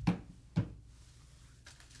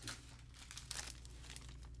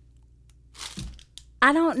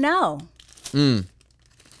don't know.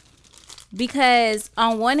 Because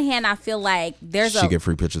on one hand, I feel like She get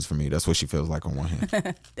free pictures from me. That's what she feels like on one hand.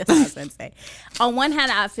 That's what I was going to say. On one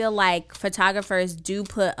hand, I feel like photographers do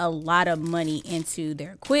put a lot of money into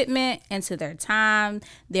their equipment, into their time,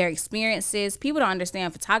 their experiences. People don't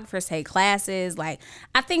understand photographers take classes. Like,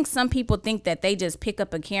 I think some people think that they just pick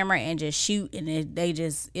up a camera and just shoot, and it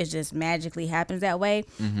just magically happens that way.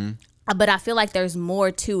 Mm-hmm. But I feel like there's more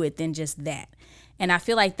to it than just that. And I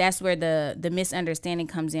feel like that's where the misunderstanding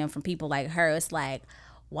comes in from people like her. It's like,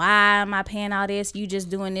 why am I paying all this? You just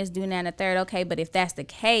doing this, doing that, and the third. Okay, but if that's the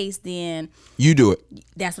case, then You do it.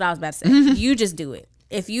 that's what I was about to say. Mm-hmm. You just do it.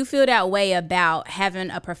 If you feel that way about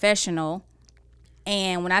having a professional,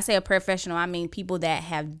 and when I say a professional, I mean people that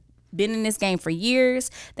have been in this game for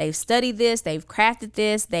years. They've studied this. They've crafted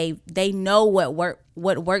this. They know what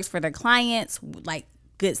works for their clients, like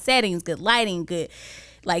good settings, good lighting, good,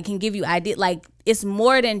 like, can give you idea. Like, it's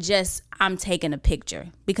more than just I'm taking a picture.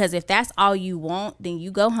 Because if that's all you want, then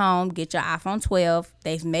you go home, get your iPhone 12.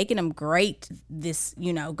 They've making them great this,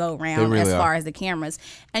 go round really as far are. as the cameras,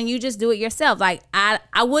 and you just do it yourself. Like, I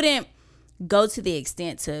wouldn't go to the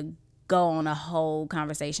extent to go on a whole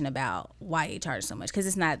conversation about why they charge so much, because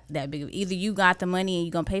it's not that big. Either you got the money and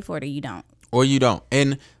you're gonna pay for it, or you don't. Or you don't.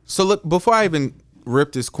 And so look, before I even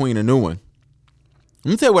rip this queen a new one,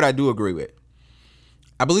 let me tell you what I do agree with.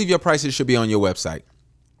 I believe your prices should be on your website.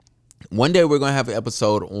 One day we're going to have an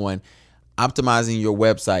episode on optimizing your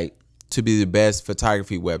website to be the best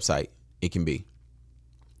photography website it can be.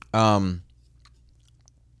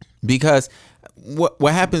 Because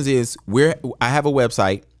what happens is I have a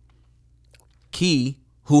website. Key,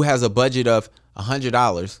 who has a budget of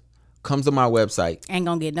 $100, comes to my website. Ain't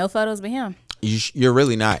gonna get no photos but him. You're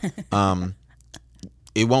really not.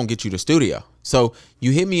 It won't get you to studio. So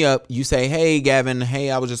you hit me up. You say, hey, Gavin,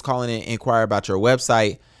 hey, I was just calling in to inquire about your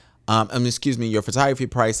website. Your photography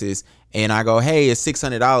prices. And I go, hey, it's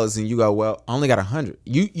 $600. And you go, well, I only got $100.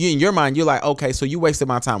 You in your mind, you're like, okay, so you wasted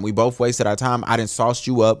my time. We both wasted our time. I done sauced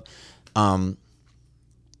you up. And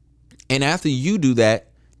after you do that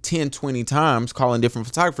 10, 20 times calling different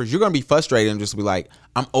photographers, you're going to be frustrated and just be like,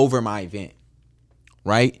 I'm over my event.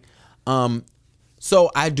 Right?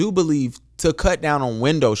 So I do believe, to cut down on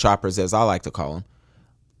window shoppers, as I like to call them,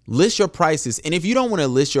 list your prices. And if you don't want to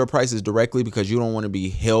list your prices directly because you don't want to be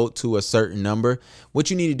held to a certain number, what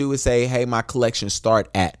you need to do is say, hey, my collection start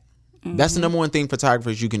at. Mm-hmm. That's the number one thing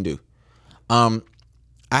photographers you can do. I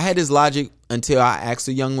had this logic until I asked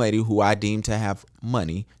a young lady who I deemed to have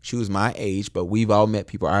money. She was my age, but we've all met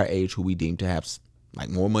people our age who we deem to have like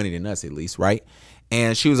more money than us, at least, right?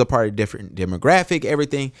 And she was a part of different demographic,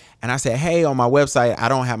 everything. And I said, hey, on my website, I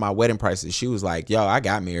don't have my wedding prices. She was like, yo, I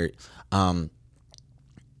got married. I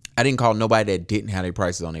didn't call nobody that didn't have their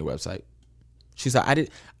prices on their website. She was like,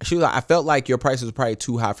 I felt like your prices were probably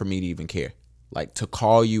too high for me to even care. Like, to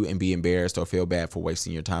call you and be embarrassed or feel bad for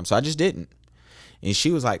wasting your time. So I just didn't. And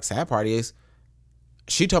she was like, sad part is,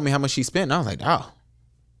 she told me how much she spent. And I was like, oh,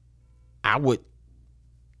 I would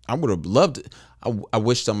have loved it. I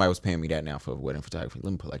wish somebody was paying me that now for wedding photography.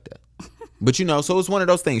 Let me put it like that. But so it's one of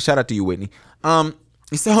those things. Shout out to you, Whitney.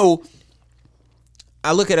 So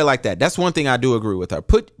I look at it like that. That's one thing I do agree with her.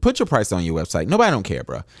 Put your price on your website. Nobody don't care,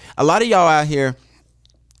 bro. A lot of y'all out here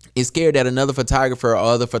is scared that another photographer or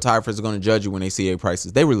other photographers are going to judge you when they see their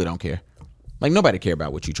prices. They really don't care. Like, nobody care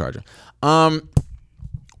about what you charging.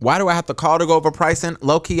 Why do I have to call to go over pricing?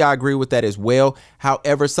 Low key, I agree with that as well.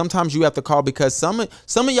 However, sometimes you have to call because some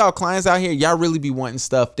of y'all clients out here, y'all really be wanting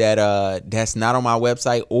stuff that that's not on my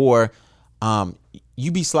website, or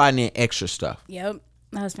you be sliding in extra stuff. Yep.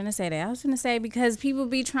 I was finna say that. I was finna say because people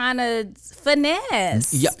be trying to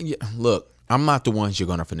finesse. Yeah. Look, I'm not the ones you're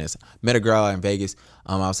gonna finesse. Met a girl out in Vegas.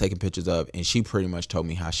 I was taking pictures of, and she pretty much told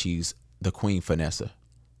me how she's the queen finesser.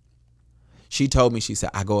 She told me, she said,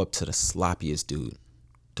 I go up to the sloppiest dude,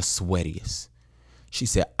 the sweatiest. She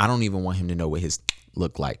said, I don't even want him to know what his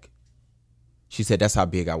look like. She said, that's how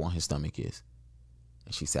big I want his stomach is.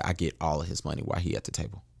 And she said, I get all of his money while he at the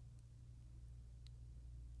table.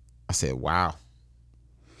 I said, wow.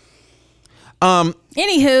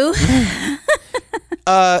 Anywho.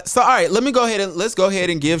 So all right, let's go ahead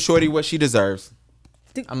and give Shorty what she deserves.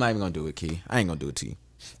 I'm not even gonna do it, Key. I ain't gonna do it to you.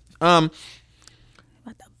 About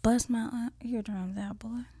to bust my eardrums out,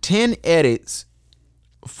 boy. 10 edits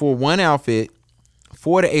for one outfit,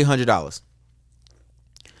 $400 to $800.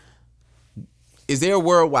 Is there a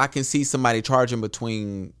world where I can see somebody charging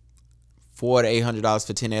between $400 to $800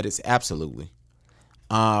 for 10 edits? Absolutely.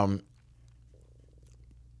 Let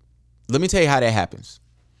me tell you how that happens.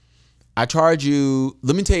 I charge you.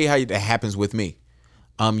 Let me tell you how that happens with me.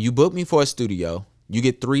 You book me for a studio. You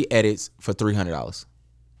get 3 edits for $300.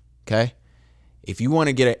 Okay. If you want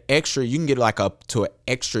to get an extra, you can get like up to an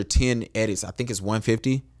extra 10 edits. I think it's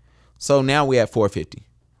 $150. So now we at $450.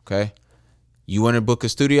 Okay. You want to book a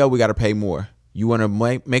studio, we got to pay more. You want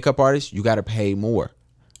to makeup artist, you got to pay more.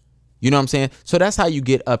 You know what I'm saying? So that's how you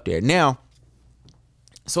get up there. Now,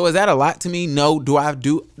 so is that a lot to me? No.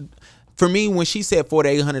 For me, when she said $400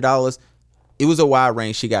 to $800, it was a wide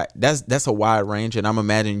range she got. That's a wide range, and I'm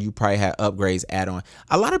imagining you probably had upgrades add on.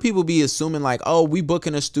 A lot of people be assuming like, oh, we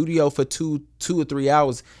booking a studio for two or 3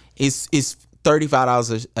 hours. It's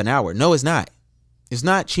 $35 an hour. No, it's not. It's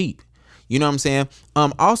not cheap. You know what I'm saying?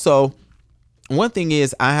 Also, one thing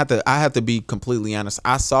is I have to be completely honest.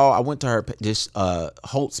 I went to her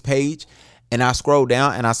Holt's page, and I scrolled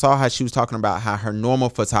down and I saw how she was talking about how her normal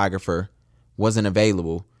photographer wasn't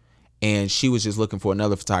available. And she was just looking for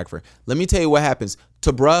another photographer. Let me tell you what happens.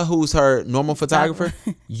 To bruh, who's her normal photographer,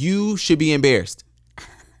 you should be embarrassed.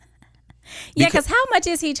 Yeah, because how much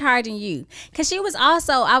is he charging you? Because she was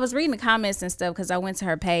also, I was reading the comments and stuff because I went to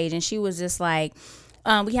her page and she was just like,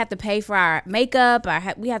 we have to pay for our makeup,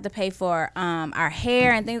 we have to pay for our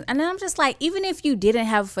hair and things. And then I'm just like, even if you didn't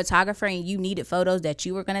have a photographer and you needed photos that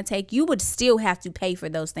you were going to take, you would still have to pay for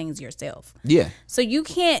those things yourself. Yeah. So you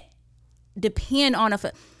can't depend on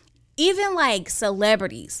even like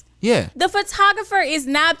celebrities. Yeah. The photographer is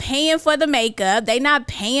not paying for the makeup. They not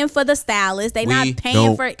paying for the stylist. They not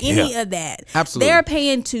paying for any of that. Absolutely. They're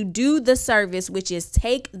paying to do the service, which is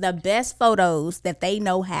take the best photos that they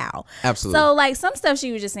know how. Absolutely. So like some stuff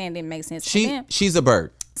she was just saying didn't make sense. She's a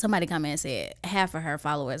bird. Somebody come in and said half of her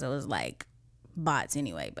followers, it was like bots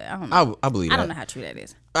anyway, but I don't know. I believe I don't know how true that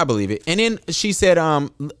is. I believe it. And then she said,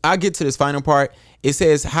 I'll get to this final part. It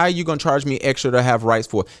says, how are you going to charge me extra to have rights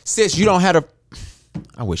for? Sis, you don't have the...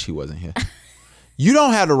 I wish he wasn't here. You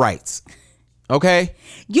don't have the rights. Okay?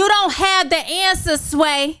 You don't have the answer,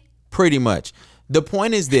 Sway. Pretty much. The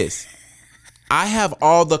point is this. I have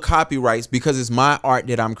all the copyrights because it's my art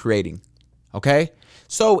that I'm creating. Okay?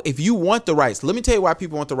 So if you want the rights, let me tell you why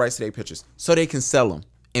people want the rights to their pictures. So they can sell them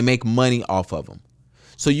and make money off of them.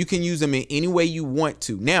 So you can use them in any way you want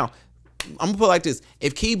to. Now, I'm going to put it like this.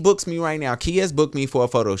 If Key books me right now, Key has booked me for a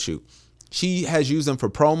photo shoot. She has used them for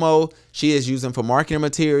promo. She has used them for marketing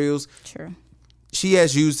materials. True. She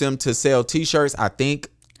has used them to sell t-shirts, I think.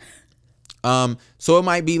 So it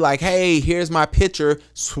might be like, hey, here's my picture.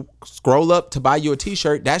 Scroll up to buy you a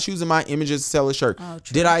t-shirt. That's using my images to sell a shirt. Oh,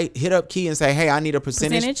 did I hit up Key and say, hey, I need a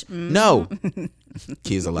percentage? Mm-hmm. No.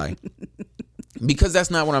 Key is a lie. Because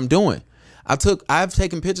that's not what I'm doing. I've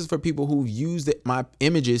taken pictures for people who've used my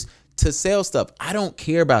images to sell stuff. I don't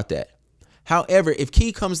care about that. However, if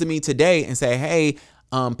Key comes to me today and say, hey,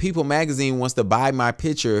 People Magazine wants to buy my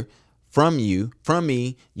picture from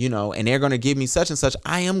me, you know, and they're going to give me such and such,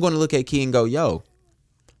 I am going to look at Key and go, yo,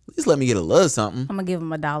 please let me get a little something. I'm going to give him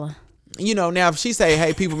 $1. You know, now if she say,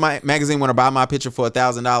 hey, People Magazine want to buy my picture for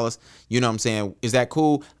 $1,000, you know what I'm saying? Is that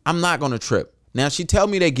cool? I'm not going to trip. Now, if she tell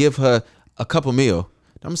me they give her a couple mil,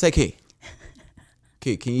 I'm going to say, Key.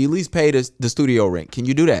 Key, can you at least pay the studio rent? Can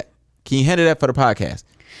you do that? Can you handle that for the podcast?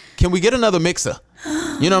 Can we get another mixer?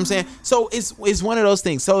 You know what I'm saying? So it's one of those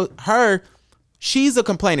things. So she's a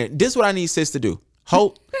complainer. This is what I need sis to do.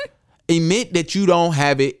 Admit that you don't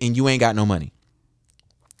have it and you ain't got no money.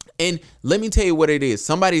 And let me tell you what it is.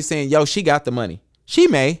 Somebody's saying, yo, she got the money. She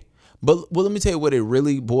may, but let me tell you what it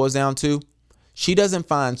really boils down to. She doesn't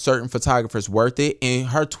find certain photographers worth it. And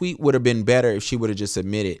her tweet would have been better if she would have just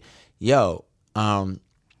admitted, yo, some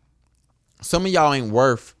of y'all ain't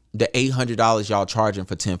worth the $800 y'all charging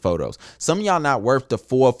for 10 photos. Some of y'all not worth the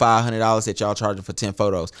 $400 or $500 that y'all charging for 10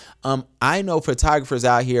 photos. I know photographers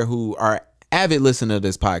out here who are avid listeners to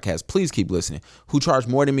this podcast. Please keep listening. Who charge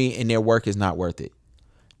more than me and their work is not worth it.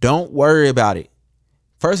 Don't worry about it.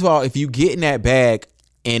 First of all, if you get in that bag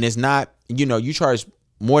and it's not, you charge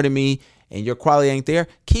more than me and your quality ain't there,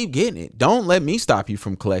 keep getting it. Don't let me stop you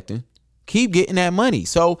from collecting. Keep getting that money.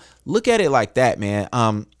 So look at it like that, man.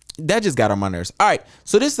 That just got on my nerves. All right.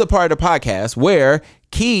 So this is the part of the podcast where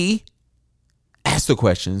Key asks the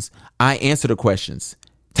questions. I answer the questions.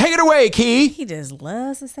 Take it away, Key. He just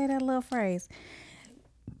loves to say that little phrase.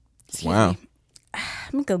 Wow.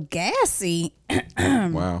 I'm going to go gassy.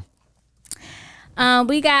 Wow.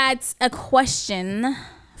 We got a question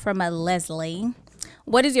from a Leslie.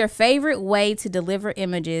 What is your favorite way to deliver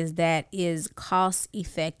images that is cost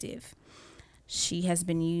effective? She has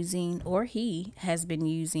been using, or he has been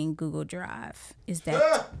using, Google Drive. Is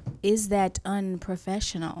that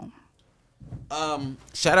unprofessional?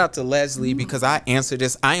 Shout out to Leslie because I answered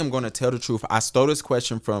this. I am going to tell the truth. I stole this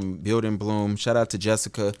question from Build and Bloom. Shout out to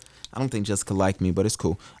Jessica. I don't think Jessica liked me, but it's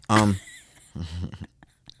cool. I'm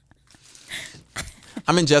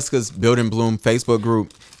in Jessica's Build and Bloom Facebook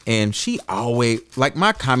group, and she always, like,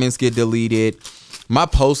 my comments get deleted, my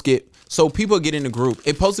posts so people get in the group.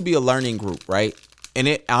 It's supposed to be a learning group, right? And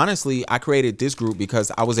it honestly, I created this group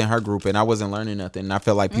because I was in her group and I wasn't learning nothing. And I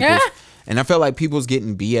felt like people's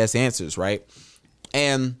getting BS answers, right?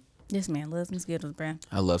 And this man loves some Skittles, bro.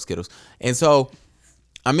 I love Skittles. And so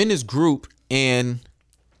I'm in this group and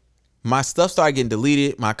my stuff started getting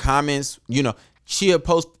deleted. My comments,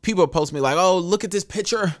 people post me like, oh, look at this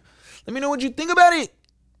picture. Let me know what you think about it.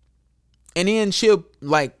 And then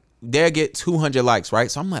they'll get 200 likes,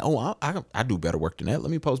 right? So I'm like, oh, I do better work than that.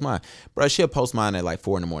 Let me post mine. But she'll post mine at like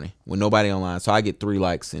 4 a.m. when nobody online. So I get 3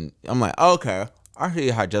 likes. And I'm like, okay, I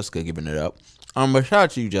hear how Jessica giving it up. But shout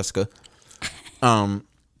out to you, Jessica.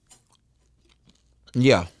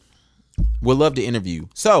 Yeah. Would love to interview.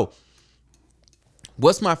 So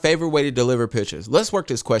what's my favorite way to deliver pictures? Let's work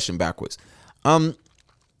this question backwards.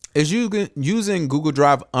 Is using Google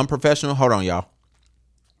Drive unprofessional? Hold on, y'all.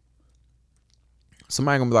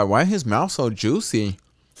 Somebody gonna be like, why is his mouth so juicy?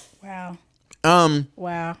 Wow.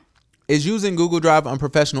 Wow. Is using Google Drive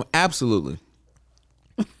unprofessional? Absolutely.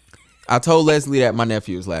 I told Leslie that. My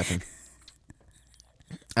nephew was laughing.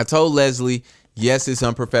 I told Leslie, yes, it's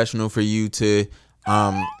unprofessional for you to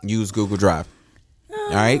use Google Drive.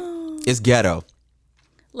 All right? It's ghetto.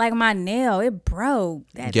 Like my nail, it broke.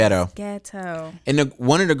 That's ghetto. And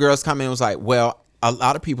one of the girls commented was like, well, a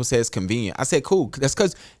lot of people say it's convenient. I said, cool. That's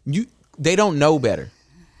because they don't know better.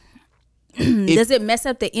 Does it mess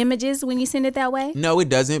up the images when you send it that way? No, it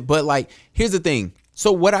doesn't. But here's the thing.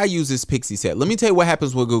 So what I use is Pixie Set. Let me tell you what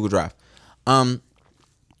happens with Google Drive.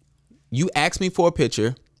 You ask me for a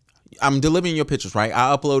picture. I'm delivering your pictures, right?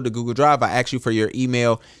 I upload to Google Drive. I ask you for your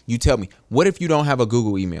email. You tell me. What if you don't have a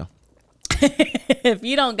Google email? If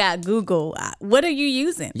you don't got Google, what are you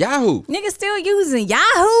using? Yahoo. Niggas still using Yahoo?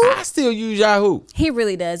 I still use Yahoo. He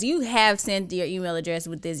really does. You have sent your email address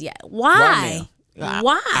with this. Why?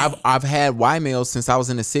 Why? I've had Ymail since I was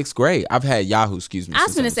in the 6th grade. I've had Yahoo, excuse me. I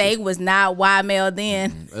was going to say it was not Ymail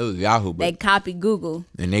then. It was Yahoo. They copied Google.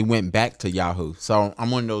 And they went back to Yahoo. So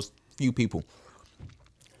I'm one of those few people.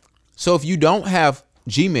 So if you don't have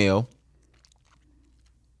Gmail,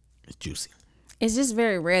 it's juicy. It's just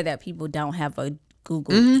very rare that people don't have a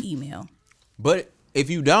Google email. But if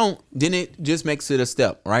you don't, then it just makes it a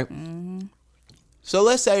step, right? Mm-hmm. So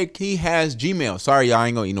let's say he has Gmail. Sorry, y'all, I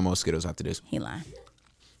ain't gonna eat no more Skittles after this. He lying.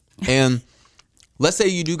 And let's say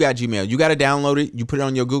you do got Gmail. You got to download it. You put it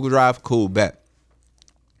on your Google Drive. Cool, bet.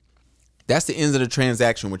 That's the end of the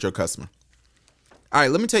transaction with your customer. All right,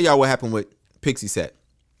 let me tell y'all what happened with Pixie Set.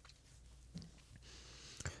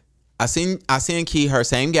 I sent Key her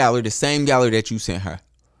same gallery, the same gallery that you sent her,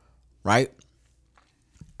 right?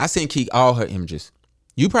 I sent Key all her images.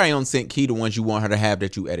 You probably don't send Key the ones you want her to have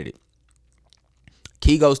that you edited.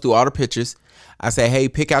 Key goes through all the pictures. I say, hey,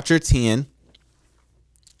 pick out your 10.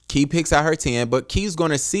 Key picks out her 10, but Key's going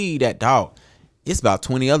to see that, dog, it's about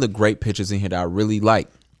 20 other great pictures in here that I really like.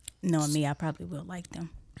 Knowing me, I probably will like them.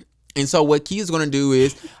 And so what Kia is going to do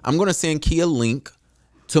is I'm going to send Kia a link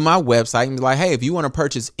to my website and be like, hey, if you want to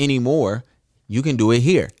purchase any more, you can do it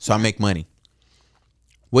here. So I make money.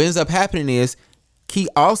 What ends up happening is Kia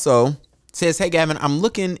also says, hey, Gavin, I'm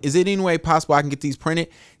looking. Is it any way possible I can get these printed?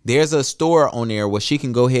 There's a store on there where she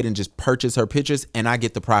can go ahead and just purchase her pictures and I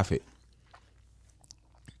get the profit.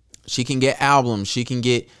 She can get albums. She can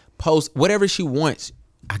get posts, whatever she wants.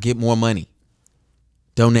 I get more money.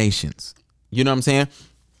 Donations. You know what I'm saying?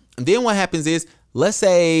 And then what happens is, let's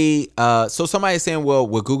say, so somebody's saying, well,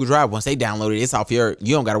 with Google Drive, once they download it, it's off you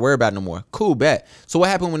don't got to worry about it no more. Cool, bet. So what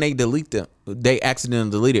happened when they delete them? They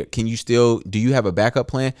accidentally delete it. Do you have a backup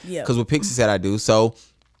plan? Yeah. Because what Pixie said I do. So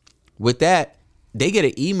with that, they get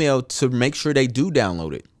an email to make sure they do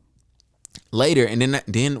download it later. And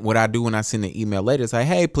then what I do when I send the email later is like,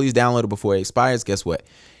 hey, please download it before it expires. Guess what?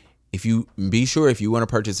 If you want to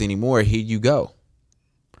purchase any more, here you go.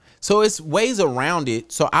 So it's ways around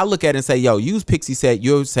it. So I look at it and say, yo, use Pixie Set.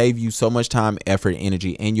 You'll save you so much time, effort,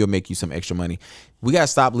 energy, and you'll make you some extra money. We got to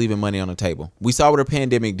stop leaving money on the table. We saw what a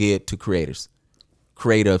pandemic did to creators.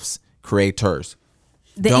 The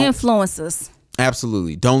Influencers.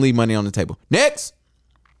 Absolutely. Don't leave money on the table. Next.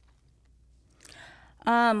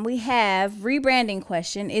 We have rebranding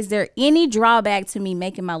question. Is there any drawback to me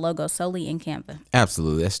making my logo solely in Canva?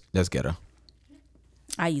 Absolutely. That's ghetto.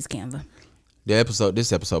 I use Canva.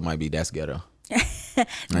 This episode might be that's ghetto.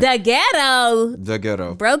 The ghetto. The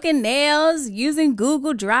ghetto. Broken nails, using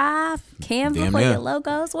Google Drive, Canva Damn, for yeah. your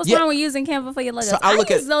logos. What's Yeah. wrong with using Canva for your logos? So I look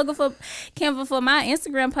use at- logo for Canva for my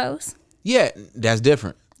Instagram posts. Yeah, that's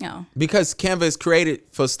different. No. Because Canva is created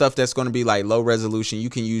for stuff that's going to be like low resolution.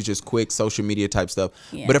 You can use just quick social media type stuff.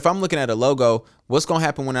 Yeah. But if I'm looking at a logo, what's going to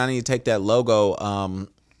happen when I need to take that logo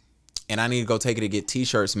and I need to go take it to get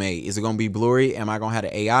t-shirts made? Is it going to be blurry? Am I going to have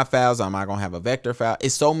the AI files? Am I going to have a vector file?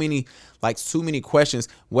 It's too many questions.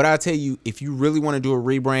 What I tell you, if you really want to do a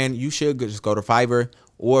rebrand, you should just go to Fiverr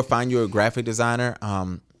or find you a graphic designer.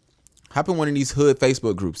 Hop in one of these hood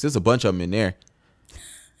Facebook groups. There's a bunch of them in there.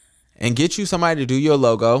 And get you somebody to do your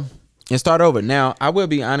logo and start over. Now, I will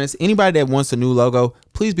be honest. Anybody that wants a new logo,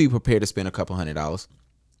 please be prepared to spend a couple $100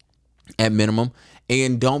 at minimum.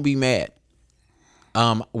 And don't be mad.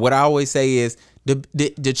 What I always say is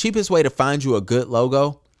the cheapest way to find you a good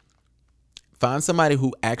logo, find somebody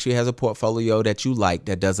who actually has a portfolio that you like,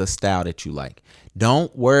 that does a style that you like.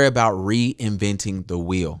 Don't worry about reinventing the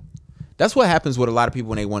wheel. That's what happens with a lot of people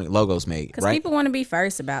when they want logos made, Because right? people want to be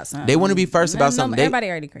first about something. They want to be first about something. Everybody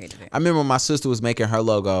already created it. I remember my sister was making her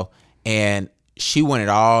logo and she wanted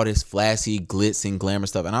all this flashy glitz and glamour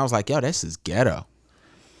stuff. And I was like, yo, this is ghetto.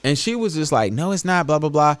 And she was just like, no, it's not, blah, blah,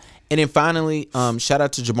 blah. And then finally, shout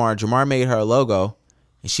out to Jamar. Jamar made her a logo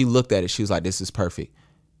and she looked at it. She was like, this is perfect.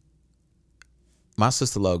 My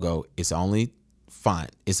sister logo is only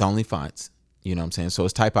font. It's only fonts. You know what I'm saying? So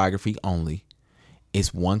it's typography only.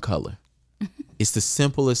 It's one color. It's the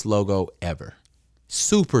simplest logo ever.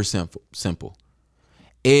 Super simple.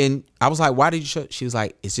 And I was like, why did you show? She was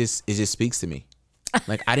like, it just speaks to me.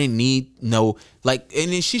 Like, I didn't need no, like,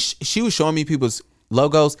 and then she was showing me people's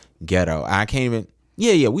logos. Ghetto. I can't even,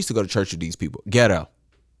 yeah, we used to go to church with these people. Ghetto.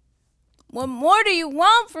 What more do you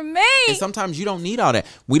want from me? And sometimes you don't need all that.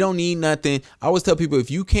 We don't need nothing. I always tell people, if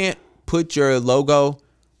you can't put your logo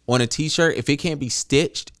on a t-shirt, if it can't be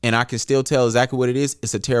stitched and I can still tell exactly what it is,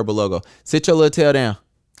 it's a terrible logo. Sit your little tail down.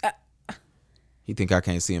 He think I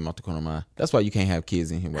can't see him out the corner of my eye. That's why you can't have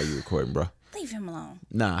kids in here while you're recording, bro. Leave him alone.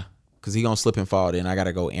 Nah, because he gonna slip and fall. Then I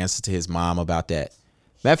gotta go answer to his mom about that.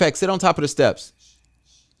 Matter of fact, sit on top of the steps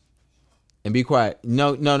and be quiet.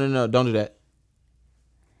 No, don't do that.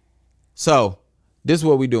 So this is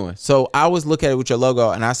what we doing. So I always look at it with your logo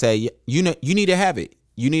and I say, you need to have it.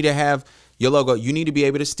 You need to have your logo. You need to be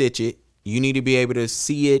able to stitch it. You need to be able to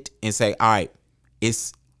see it and say, all right,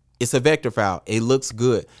 it's a vector file. It looks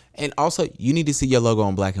good. And also, you need to see your logo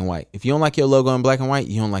in black and white. If you don't like your logo in black and white,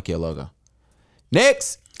 you don't like your logo.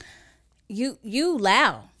 Next. You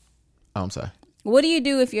loud. Oh, I'm sorry. What do you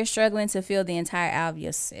do if you're struggling to fill the entire hour of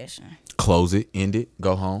your session? Close it, end it,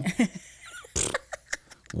 go home.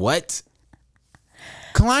 What?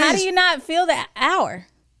 Clients. How do you not fill that hour?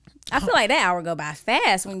 I feel like that hour go by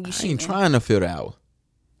fast when you I shoot. ain't trying to fill the hour.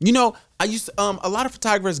 You know, I used to, a lot of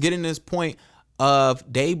photographers get in this point of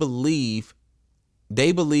they believe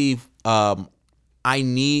I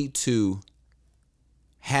need to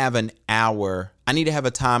have an hour. I need to have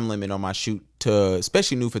a time limit on my shoot to,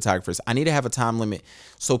 especially new photographers. I need to have a time limit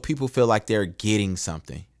so people feel like they're getting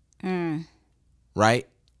something. Right?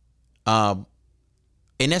 And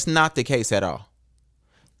that's not the case at all.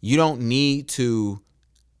 You don't need to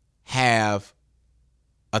have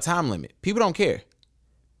a time limit. People don't care.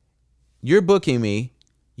 You're booking me.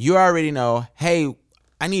 You already know, hey,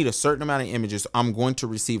 I need a certain amount of images. I'm going to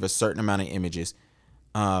receive a certain amount of images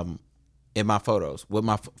in my photos, with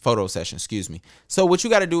my photo session, excuse me. So what you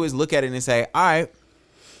got to do is look at it and say, all right,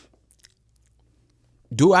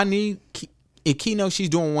 do I need, if Key knows she's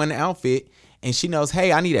doing one outfit and she knows,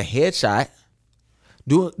 hey, I need a headshot.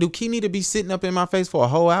 Do Key need to be sitting up in my face for a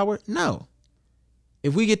whole hour? No.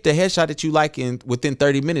 If we get the headshot that you like within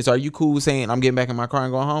 30 minutes, are you cool saying I'm getting back in my car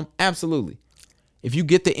and going home? Absolutely. If you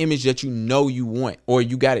get the image that you know you want, or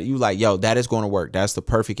you got it, you like, yo, that is going to work. That's the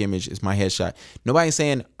perfect image. It's my headshot. Nobody's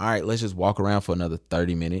saying, all right, let's just walk around for another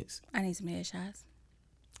 30 minutes. I need some headshots.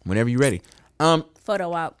 Whenever you're ready.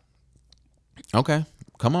 Photo op. Okay.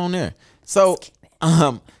 Come on there. So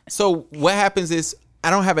what happens is,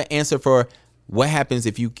 I don't have an answer for what happens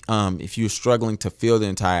if you're struggling to fill the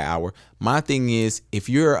entire hour. My thing is, if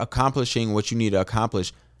you're accomplishing what you need to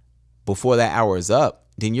accomplish before that hour is up,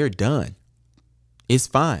 then you're done. It's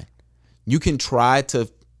fine. You can try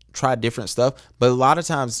different stuff, but a lot of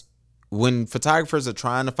times when photographers are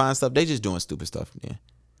trying to find stuff, they just doing stupid stuff. Yeah. I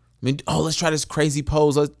mean, let's try this crazy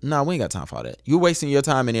pose. No, we ain't got time for all that. You're wasting your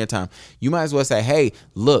time and their time. You might as well say, hey,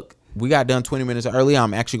 look, we got done 20 minutes early.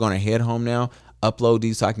 I'm actually going to head home now, upload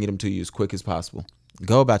these so I can get them to you as quick as possible.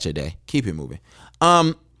 Go about your day. Keep it moving.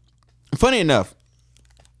 Funny enough.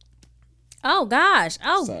 Oh gosh.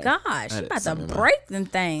 Sorry. I'm about to break them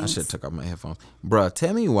things. I should have took off my headphones. Bruh,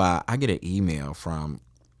 tell me why I get an email from,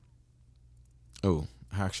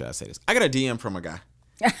 how should I say this? I got a DM from a guy.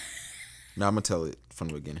 No, I'm going to tell it from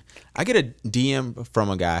the beginning. I get a DM from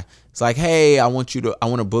a guy. It's like, hey, I want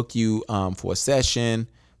to book you for a session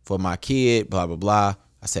for my kid, blah, blah, blah.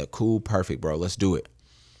 I said, cool, perfect, bro. Let's do it.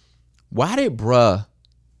 Why did bruh,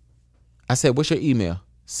 I said, what's your email?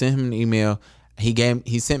 Send him an email. He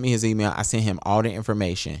sent me his email. I sent him all the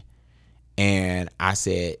information. And I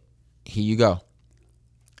said, here you go.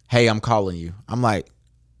 Hey, I'm calling you. I'm like,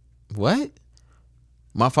 what?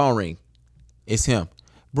 My phone ring. It's him.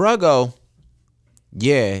 Bruh go,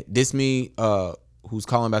 yeah, this me who's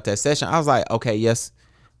calling about that session. I was like, okay, yes.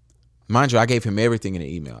 Mind you, I gave him everything in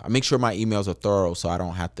the email. I make sure my emails are thorough so I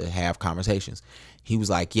don't have to have conversations. He was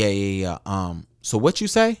like, yeah. So what you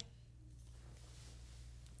say?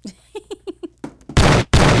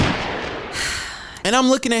 And I'm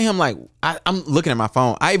looking at him like, I'm looking at my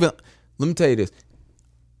phone. Let me tell you this.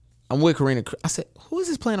 I'm with Karina. I said, who is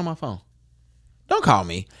this playing on my phone? Don't call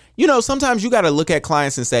me. You know, sometimes you got to look at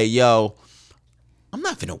clients and say, yo, I'm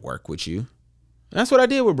not finna work with you. And that's what I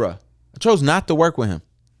did with bruh. I chose not to work with him.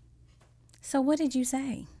 So what did you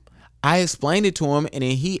say? I explained it to him, and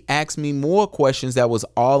then he asked me more questions that was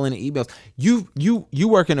all in the emails. You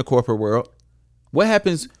work in the corporate world. What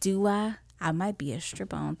happens? Do I? I might be a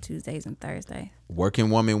stripper on Tuesdays and Thursdays. Working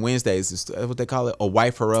woman Wednesdays is what they call it. Or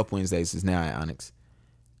wife her up Wednesdays is now at Onyx.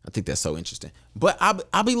 I think that's so interesting. But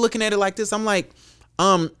I'll be looking at it like this. I'm like,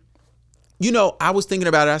 you know, I was thinking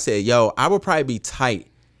about it. I said, yo, I would probably be tight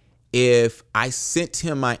if I sent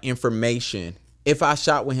him my information. If I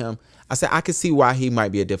shot with him, I said, I could see why he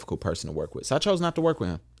might be a difficult person to work with. So I chose not to work with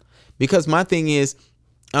him. Because my thing is,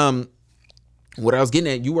 what I was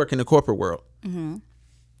getting at, you work in the corporate world. Mm-hmm.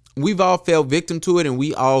 We've all fell victim to it, and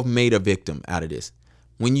we all made a victim out of this.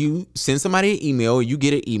 When you send somebody an email, or you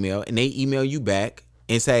get an email, and they email you back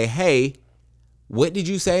and say, hey, what did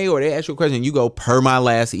you say? Or they ask you a question, and you go, per my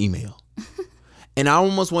last email. And I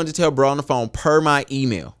almost wanted to tell bro on the phone, per my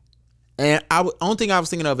email. And only thing I was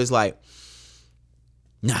thinking of is like,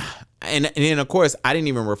 nah. And then, of course, I didn't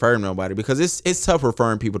even refer to nobody because it's tough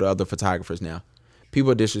referring people to other photographers now.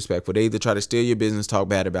 People are disrespectful. They either try to steal your business, talk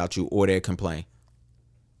bad about you, or they complain.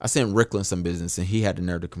 I sent Ricklin some business, and he had the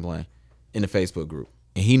nerve to complain in the Facebook group.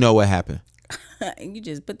 And he know what happened. You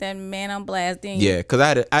just put that man on blast, didn't you? Yeah, because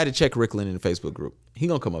I had to check Ricklin in the Facebook group. He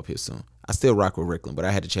gonna come up here soon. I still rock with Ricklin, but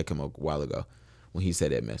I had to check him a while ago when he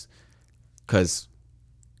said that mess. Because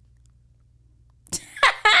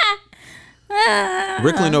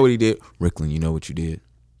Ricklin know what he did. Ricklin, you know what you did.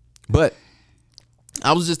 But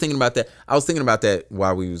I was just thinking about that. I was thinking about that while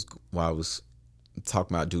I was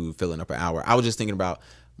talking about dude filling up an hour. I was just thinking about,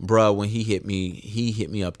 bruh, when he hit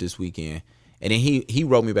me up this weekend. And then he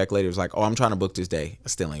wrote me back later. It was like, oh, I'm trying to book this day. I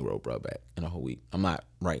still ain't wrote bruh back in a whole week. I'm not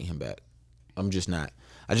writing him back. I'm just not.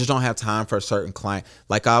 I just don't have time for a certain client.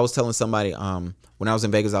 Like I was telling somebody, when I was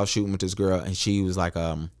in Vegas, I was shooting with this girl, and she was like,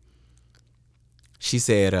 she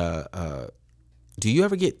said, do you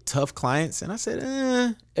ever get tough clients? And I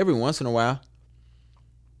said, every once in a while.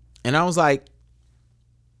 And I was like,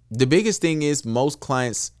 the biggest thing is most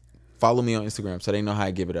clients follow me on Instagram, so they know how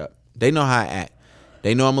I give it up. They know how I act.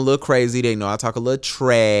 They know I'm a little crazy. They know I talk a little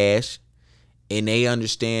trash. And they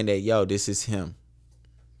understand that, yo, this is him.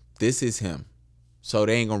 This is him. So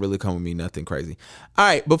they ain't gonna really come with me nothing crazy. All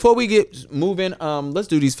right, before we get moving, let's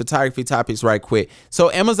do these photography topics right quick.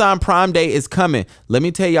 So Amazon Prime Day is coming. Let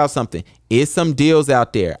me tell y'all something. It's some deals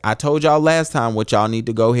out there. I told y'all last time what y'all need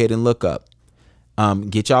to go ahead and look up.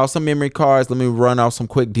 Get y'all some memory cards. Let me run off some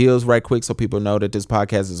quick deals right quick so people know that this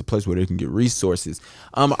podcast is a place where they can get resources.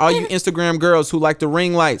 All you Instagram girls who like the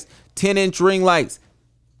ring lights, 10-inch ring lights,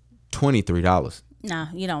 $23. No,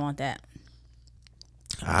 you don't want that.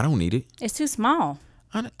 I don't need it. It's too small.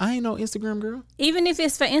 I ain't no Instagram girl. Even if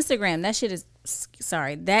it's for Instagram, that shit is,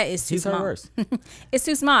 sorry, that is too He's small. worse. It's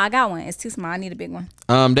too small. I got one. It's too small. I need a big one.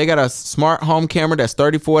 They got a smart home camera that's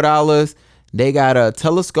 $34. They got a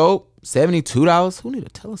telescope, $72. Who need a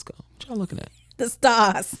telescope? What y'all looking at? The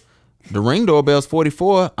stars. The Ring doorbell's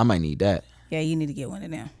 $44. I might need that. Yeah, you need to get one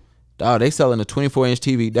of them. Oh, they selling a 24-inch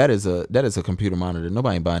TV. That is a computer monitor.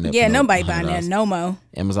 Nobody ain't buying that. Yeah, for nobody $100. buying that no more.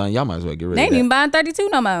 Amazon, y'all might as well get rid They of ain't that. even buying 32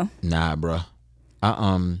 no more. Nah, bro.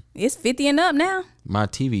 It's 50 and up now. My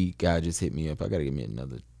TV guy just hit me up. I gotta get me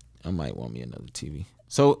another. I might want me another TV.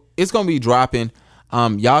 So it's gonna be dropping.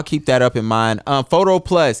 Y'all keep that up in mind. Photo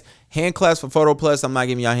Plus, hand claps for Photo Plus. I'm not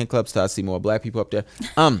giving y'all hand claps till I see more black people up there.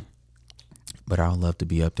 But I would love to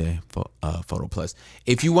be up there for Photo Plus.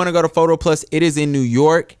 If you want to go to Photo Plus, it is in New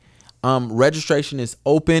York. Registration is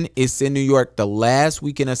open. It's in New York the last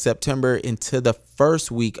weekend of September into the first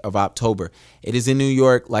week of October. It is in New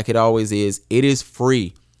York like it always is. It is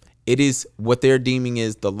free. It is what they're deeming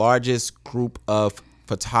is the largest group of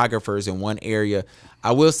photographers in one area.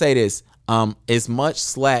 I will say this, as much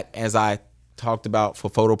slack as I talked about for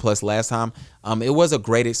Photo Plus last time, it was a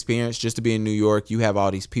great experience just to be in New York. You have all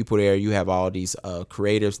these people there. You have all these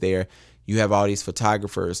creatives there. You have all these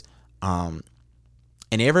photographers.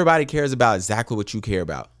 And everybody cares about exactly what you care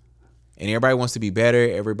about. And everybody wants to be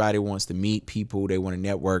better. Everybody wants to meet people. They want to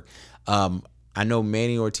network. I know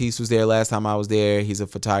Manny Ortiz was there last time I was there. He's a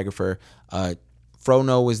photographer.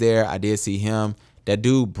 Frono was there. I did see him. That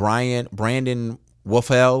dude, Brandon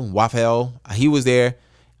Waffel, he was there.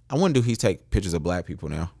 I wonder do he take pictures of black people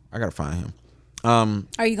now. I got to find him.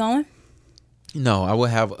 Are you going? No, I will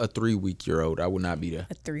have a 3-week-old. I will not be there.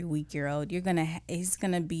 A 3-week-old. He's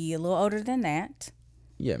gonna be a little older than that.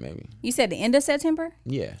 Yeah, maybe. You said the end of September?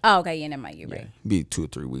 Yeah. Oh, okay. Yeah, never mind. You're right. Be 2 or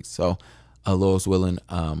 3 weeks. So, Lois willing,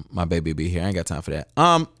 my baby will be here. I ain't got time for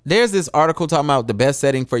that. There's this article talking about the best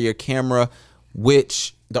setting for your camera,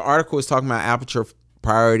 which the article is talking about aperture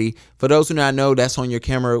priority. For those who not know, that's on your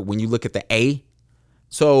camera when you look at the A.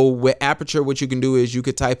 So with aperture, what you can do is you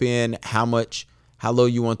could type in how low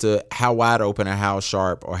you want to, how wide open or how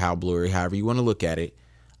sharp or how blurry, however you want to look at it.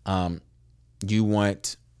 You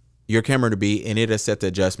want your camera to be, and it'll set the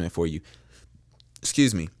adjustment for you.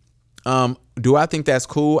 Excuse me. Do I think that's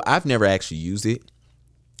cool? I've never actually used it.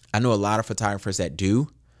 I know a lot of photographers that do.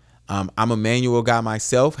 I'm a manual guy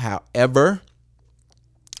myself. However,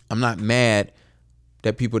 I'm not mad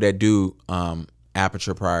that people that do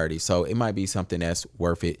aperture priority. So it might be something that's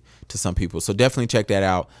worth it to some people. So definitely check that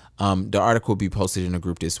out. The article will be posted in a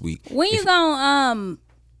group this week. When you gonna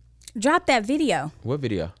drop that video What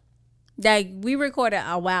video? that we recorded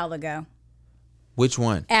a while ago Which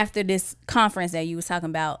one? after this conference that you was talking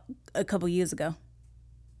about a couple years ago?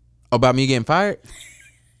 About me getting fired?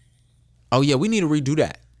 Oh yeah, we need to redo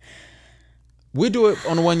that. We'll do it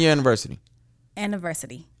on the 1-year anniversary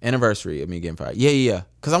of me getting fired. Yeah.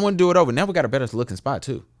 Because I want to do it over. Now we got a better looking spot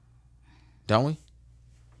too. Don't we?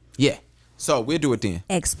 Yeah. So we'll do it then.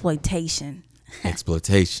 Exploitation.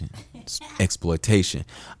 Exploitation.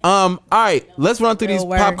 All right. Let's run through these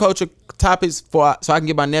Real pop word. culture topics so I can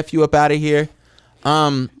get my nephew up out of here.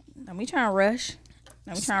 Don't we trying to rush?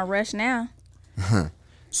 Don't we trying to rush now?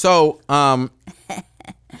 So,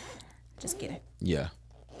 Just kidding. yeah.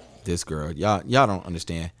 This girl. Y'all don't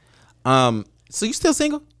understand. So you still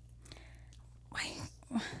single?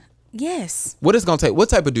 Yes. What it's gonna take? What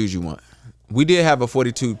type of dudes you want? We did have a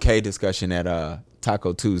 42K discussion at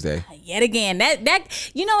Taco Tuesday. Yet again,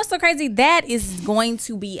 that you know what's so crazy? That is going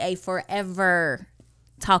to be a forever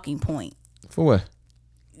talking point. For what?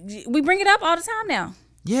 We bring it up all the time now.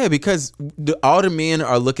 Yeah, because all the men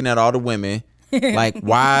are looking at all the women like,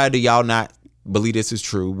 why do y'all not believe this is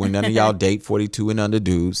true when none of y'all date 42 and under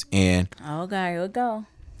dudes? And Okay, here we go.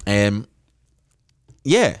 And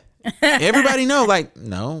yeah, everybody know, like,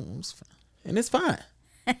 no, it's fine. And it's fine.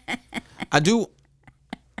 I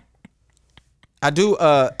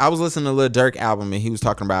was listening to Lil Durk album and he was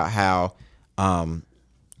talking about how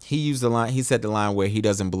he said the line where he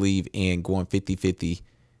doesn't believe in going 50-50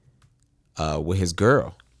 with his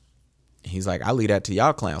girl. He's like, I leave that to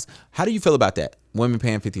y'all clowns. How do you feel about that? Women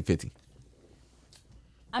paying 50-50.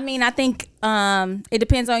 I mean, I think it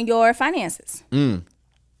depends on your finances.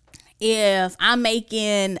 If I'm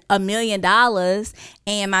making $1 million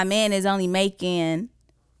and my man is only making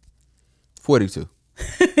 42.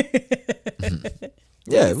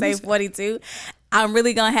 Yeah. say 42, I'm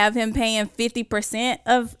really gonna have him paying 50%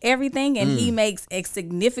 of everything, and he makes a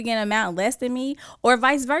significant amount less than me, or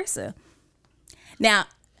vice versa. Now,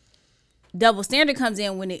 double standard comes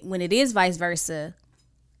in when it is vice versa.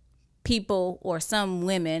 People or some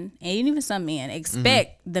women and even some men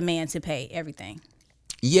expect the man to pay everything.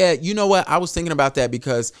 Yeah, you know what? I was thinking about that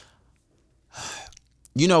because,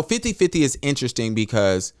 50-50 is interesting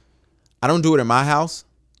because I don't do it in my house.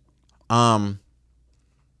 And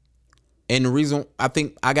the reason I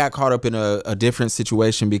think I got caught up in a different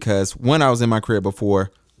situation because when I was in my crib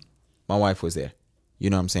before, my wife was there. You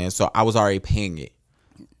know what I'm saying? So I was already paying it.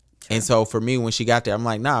 True. And so for me, when she got there, I'm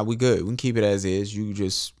like, nah, we good. We can keep it as is. You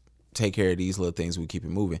just take care of these little things. We keep it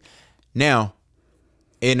moving. Now,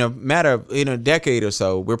 in a decade or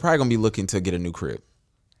so, we're probably going to be looking to get a new crib.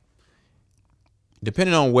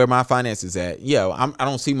 Depending on where my finances at, I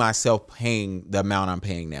don't see myself paying the amount I'm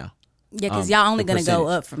paying now. Yeah, because y'all only going to go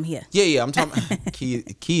up from here. Yeah, I'm talking.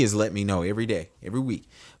 Key is let me know every day, every week.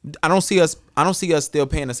 I don't see us still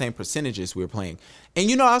paying the same percentages we're paying.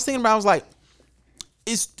 And I was thinking about, I was like,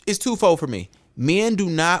 it's twofold for me. Men do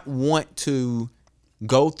not want to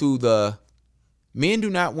deal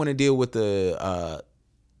with the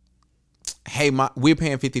hey, we're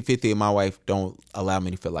paying 50-50 and my wife don't allow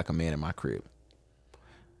me to feel like a man in my crib.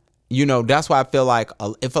 That's why I feel like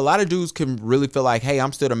if a lot of dudes can really feel like, hey,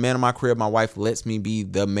 I'm still the man in my crib, my wife lets me be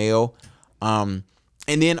the male. And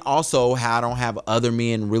then also how I don't have other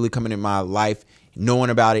men really coming in my life, knowing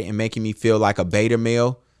about it and making me feel like a beta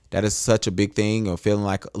male. That is such a big thing, or feeling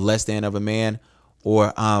like less than of a man.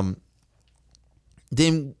 Or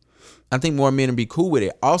then I think more men would be cool with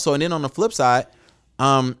it. Also, and then on the flip side,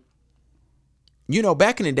 back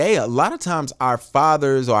in the day, a lot of times our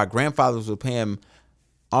fathers or our grandfathers were paying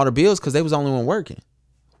all the bills because they was the only one working.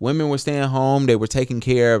 Women were staying home. They were taking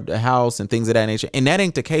care of the house and things of that nature. And that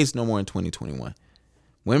ain't the case no more in 2021.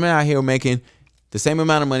 Women out here making the same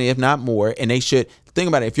amount of money, if not more. And they should think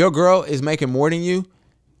about it. If your girl is making more than you,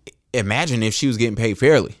 imagine if she was getting paid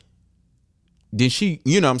fairly. Then she,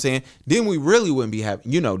 what I'm saying? Then we really wouldn't be having,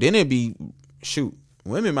 then it'd be, shoot,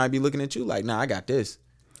 women might be looking at you like, nah, I got this.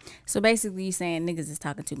 So basically you saying niggas is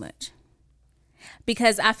talking too much.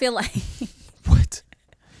 Because I feel like... What?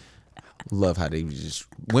 Love how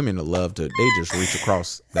women love to, they just reach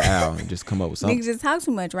across the aisle and just come up with something. Niggas just talk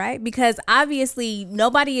too much, right? Because obviously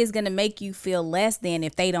nobody is going to make you feel less than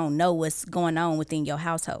if they don't know what's going on within your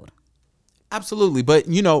household. Absolutely. But,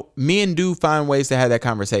 men do find ways to have that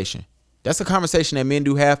conversation. That's a conversation that men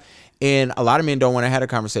do have. And a lot of men don't want to have a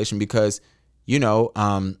conversation because,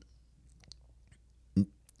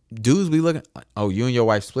 dudes be looking, oh, you and your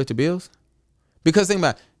wife split the bills? Because think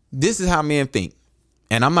about it, this is how men think.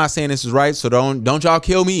 And I'm not saying this is right, so don't y'all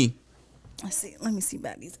kill me. Let me see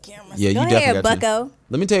about these cameras. Yeah, Go you ahead, definitely got bucko. to.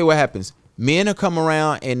 Let me tell you what happens. Men will come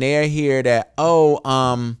around and they're here that, oh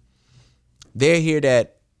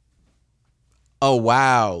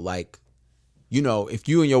wow, like, if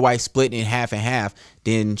you and your wife split in half and half,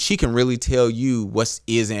 then she can really tell you what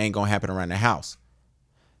is and ain't gonna happen around the house.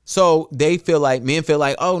 So men feel like,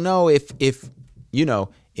 oh no, if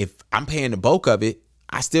I'm paying the bulk of it,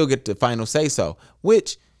 I still get the final say so.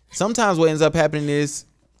 Which sometimes what ends up happening is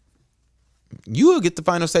you will get the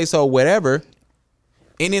final say so, whatever.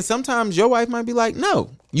 And then sometimes your wife might be like, no,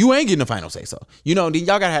 you ain't getting the final say so. Then y'all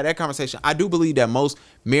gotta have that conversation. I do believe that most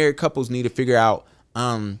married couples need to figure out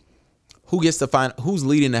who's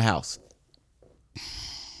leading the house.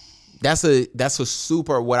 That's a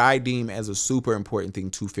super, what I deem as a super important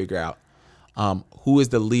thing to figure out. Who is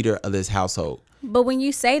the leader of this household? But when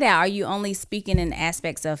you say that, are you only speaking in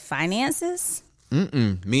aspects of finances?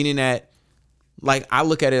 Meaning that, like, I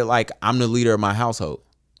look at it like I'm the leader of my household.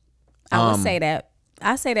 I would say that.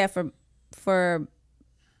 I say that for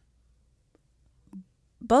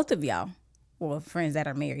both of y'all. Well, friends that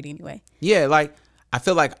are married anyway. Yeah, like, I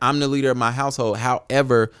feel like I'm the leader of my household.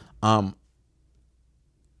 However, I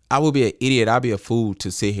would be an idiot. I'd be a fool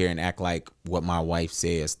to sit here and act like what my wife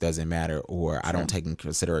says doesn't matter, or I don't take in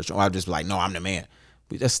consideration. Or I'd just be like, no, I'm the man.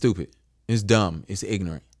 But that's stupid. It's dumb. It's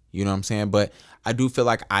ignorant. You know what I'm saying? But I do feel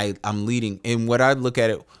like I'm leading. And what I look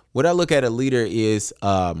at a leader is,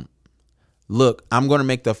 look, I'm going to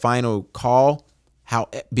make the final call.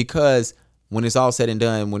 Because when it's all said and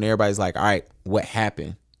done, when everybody's like, all right, what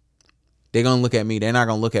happened? they're gonna look at me. They're not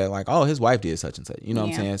gonna look at like, oh, his wife did such and such. You know what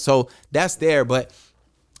I'm Yeah. saying? So that's there. But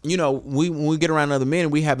when we get around other men,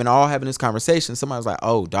 we all having this conversation. Somebody's like,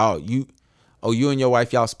 oh, dog, you and your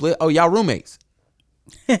wife, y'all split. Oh, y'all roommates.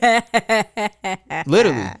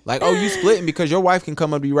 Literally, like, oh, you splitting because your wife can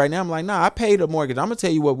come up to you right now. I'm like, nah, I paid a mortgage. I'm gonna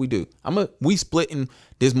tell you what we do. We splitting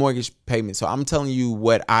this mortgage payment, so I'm telling you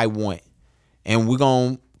what I want, and we're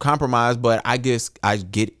gonna compromise. But I guess I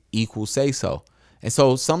get equal say so. And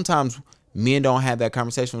so sometimes men don't have that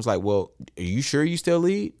conversation. It's like, well, are you sure you still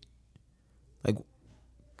lead? Like,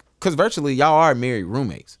 because virtually y'all are married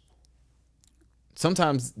roommates.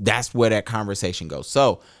 Sometimes that's where that conversation goes.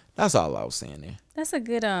 So that's all I was saying there. That's a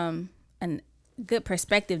good good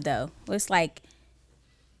perspective though. It's like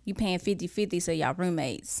you paying 50-50, so y'all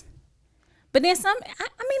roommates. But then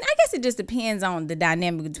I guess it just depends on the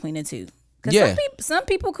dynamic between the two. Because some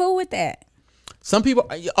people cool with that. Some people,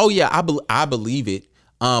 oh yeah, I believe it.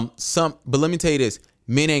 But let me tell you this: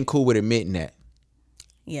 men ain't cool with admitting that.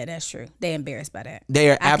 Yeah, that's true. They embarrassed by that. They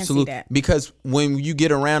are I absolute, can see that. because when you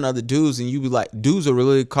get around other dudes and you be like, dudes will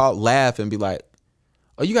really laugh and be like,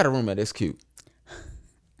 "Oh, you got a roommate? That's cute."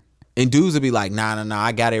 And dudes will be like, "Nah,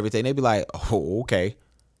 I got everything." They be like, "Oh, okay."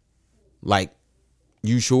 Like,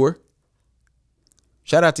 you sure?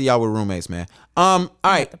 Shout out to y'all with roommates, man. All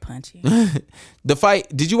right. To punch you. The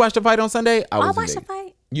fight. Did you watch the fight on Sunday? I was in watched the Vegas.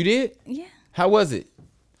 fight. You did? Yeah. How was it?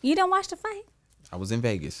 You don't watch the fight? I was in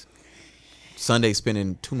Vegas. Sunday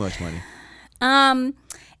spending too much money.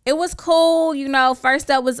 It was cool. First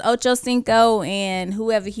up was Ocho Cinco and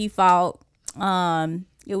whoever he fought.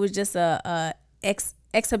 It was just a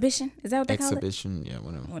exhibition. Is that what they call it? Exhibition, yeah,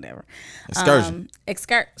 whatever. Whatever. Excursion.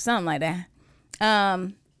 Something like that.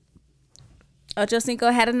 Ocho Cinco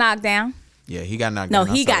had a knockdown. Yeah, he got knocked No,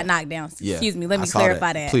 down. he got knocked down. Yeah, Excuse me. Let I me saw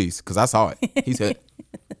clarify that. Please, because I saw it. He said,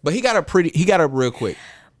 but he got up real quick.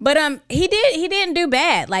 But he didn't do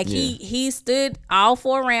bad. Like Yeah. he stood all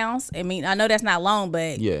 4 rounds. I mean, I know that's not long,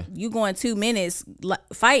 but Yeah. you going 2 minutes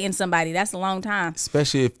fighting somebody, that's a long time.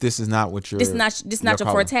 Especially if this is not what you're. This not your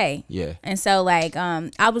calling. forte. Yeah. And so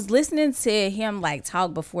I was listening to him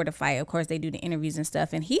talk before the fight. Of course, they do the interviews and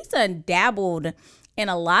stuff, and he's done dabbled in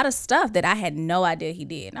a lot of stuff that I had no idea he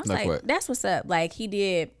did. And I was like, what? that's what's up. Like he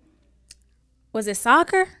did. Was it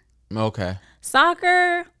soccer? Okay.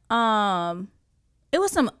 Soccer. It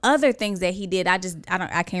was some other things that he did. I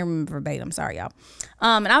can't remember verbatim. Sorry, y'all.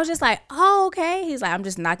 And I was just like, oh, okay. He's like, I'm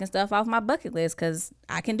just knocking stuff off my bucket list because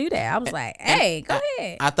I can do that. I was like, hey, go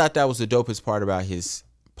ahead. I thought that was the dopest part about his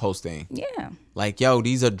posting. Yeah. Like, yo,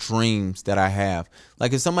 these are dreams that I have.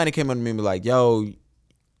 Like, if somebody came up to me and be like, yo,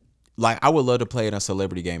 like, I would love to play in a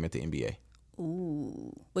celebrity game at the NBA.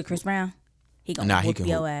 Ooh. With Chris Brown? He gonna Nah, he whoop can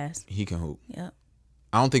your hoop. ass. He can hoop. Yep.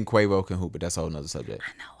 I don't think Quavo can hoop, but that's a whole nother subject.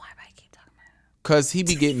 I know why I keep talking about it. Cause he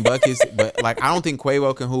be getting buckets, but like I don't think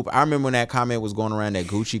Quavo can hoop. I remember when that comment was going around that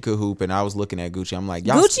Gucci could hoop, and I was looking at Gucci. I'm like,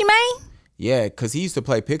 y'all, Gucci Mane? yeah, cause he used to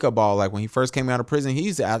play pickup ball. Like when he first came out of prison, he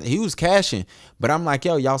was cashing. But I'm like,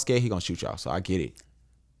 yo, y'all scared he gonna shoot y'all, so I get it.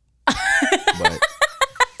 But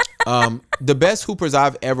the best hoopers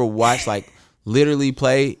I've ever watched, like literally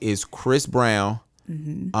play, is Chris Brown.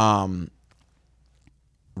 Mm-hmm.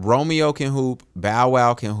 Romeo can hoop. Bow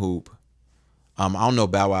Wow can hoop. I don't know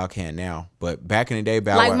Bow Wow can now, but back in the day,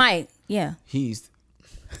 Bow Wow. Like Mike. Yeah.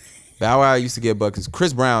 Bow Wow used to get buckets.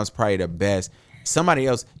 Chris Brown's probably the best. Somebody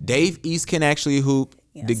else, Dave East can actually hoop.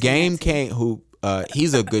 Yeah, The so Game that's can't hoop.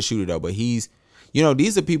 He's a good shooter though, but these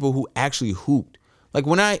are people who actually hooped. Like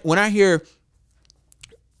when I hear,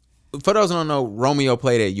 for those who don't know, Romeo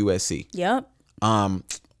played at USC. Yep.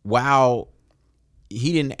 While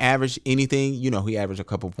he didn't average anything, he averaged a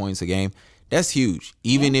couple points a game. That's huge,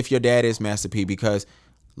 even if your dad is Master P, because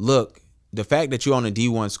look, the fact that you're on a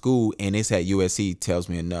D1 school and it's at USC tells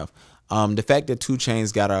me enough. The fact that 2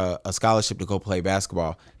 Chainz got a scholarship to go play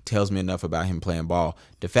basketball tells me enough about him playing ball.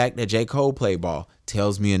 The fact that J. Cole played ball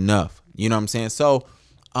tells me enough. You know what I'm saying? So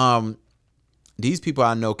these people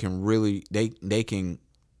I know can really, they can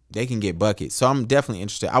get buckets. So I'm definitely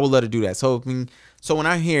interested. I would love to do that. So when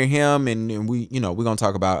I hear him and we, we're going to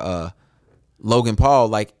talk about Logan Paul,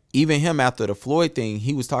 like even him after the Floyd thing,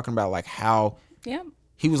 he was talking about like how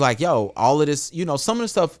he was like, yo, all of this, some of the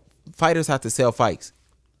stuff fighters have to sell fights,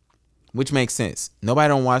 which makes sense.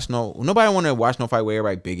 Nobody want to watch no fight where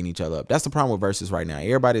everybody bigging each other up. That's the problem with versus right now.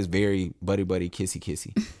 Everybody is very buddy,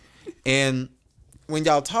 kissy. And when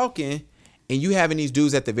y'all talking and you having these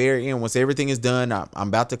dudes at the very end, once everything is done, I'm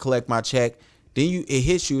about to collect my check. Then it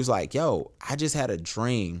hits you. It's like, yo, I just had a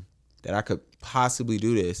dream that I could possibly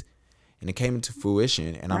do this. And it came into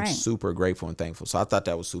fruition, and I'm super grateful and thankful. So I thought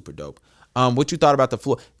that was super dope. What you thought about the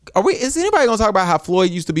Floyd? Is anybody gonna talk about how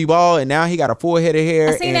Floyd used to be bald and now he got a full head of hair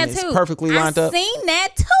I seen and that it's too. perfectly lined up? I seen that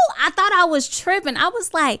too. I thought I was tripping. I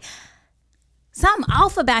was like, something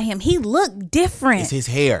off about him. He looked different. It's his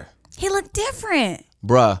hair. He looked different.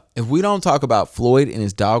 Bruh, if we don't talk about Floyd and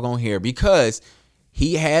his doggone hair, because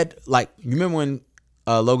he had, like, you remember when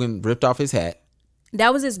Logan ripped off his hat?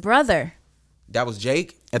 That was his brother. That was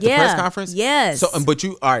Jake at the press conference? Yes. So, but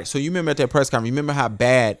you, all right, so you remember at that press conference, you remember how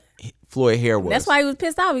bad Floyd hair was? That's why he was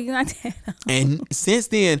pissed off. He knocked that off. And since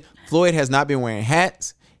then, Floyd has not been wearing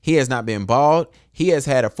hats. He has not been bald. He has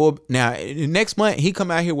had a full, now, next month, he come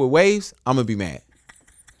out here with waves, I'm going to be mad.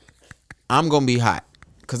 I'm going to be hot.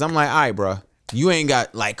 Because I'm like, all right, bro. You ain't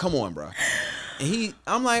got, like, come on, bro. And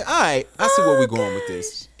I'm like, all right, I see where we're going with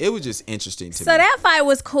this. It was just interesting to me. So that fight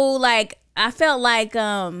was cool. Like, I felt like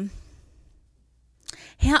Logan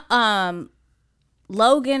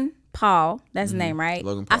Paul, that's his name, right?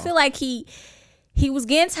 Logan Paul. I feel like he was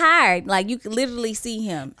getting tired. Like, you could literally see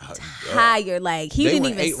him tired. Like, he They didn't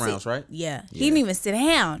went even 8 sit. rounds, right? Yeah. He didn't even sit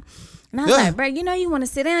down. And I was like, bro, you know you want to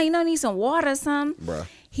sit down. You know, need some water or something. Bruh.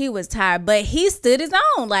 He was tired, but he stood his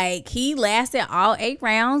own. Like, he lasted all 8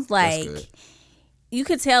 rounds. Like, good. you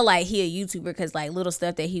could tell, like, he a YouTuber because, like, little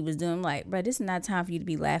stuff that he was doing. Like, bro, this is not time for you to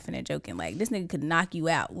be laughing and joking. Like, this nigga could knock you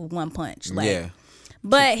out with one punch. Like, Yeah.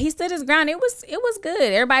 but he stood his ground. It was good.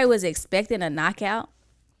 Everybody was expecting a knockout.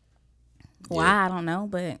 Why, Yeah. I don't know,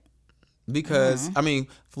 but Because, I mean,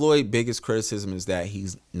 Floyd's biggest criticism is that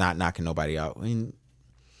he's not knocking nobody out. I mean,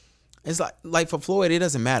 it's like for Floyd, it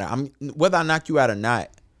doesn't matter. Whether I knock you out or not,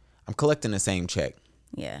 I'm collecting the same check.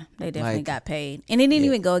 yeah, they definitely Like, got paid. And it didn't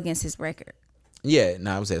even go against his record. Yeah,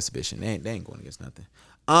 no, it was exhibition. They ain't going against nothing.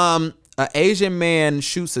 An Asian man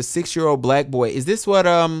shoots a 6-year-old black boy. Is this what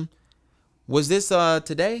was this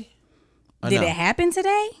today? Or Did no? it happen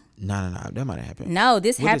today? No, that might have happened. No,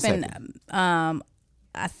 this What just happened.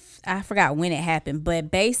 I forgot when it happened,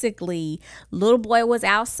 but basically, little boy was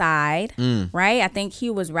outside, right? I think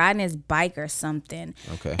he was riding his bike or something.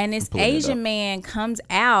 Okay, And this I'm pulling it up. Asian man comes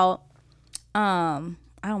out. I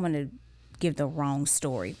don't want to give the wrong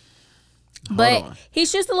story, but on. he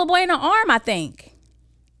shoots the little boy in the arm. I think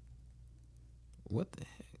What the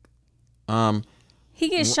heck? he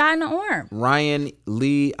gets shot in the arm. Ryan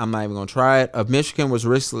Lee, I'm not even gonna try it, of Michigan was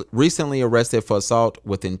recently arrested for assault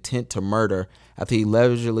with intent to murder after he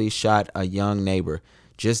allegedly shot a young neighbor.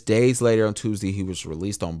 Just days later on Tuesday, he was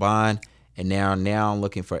released on bond, and now I'm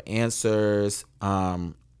looking for answers.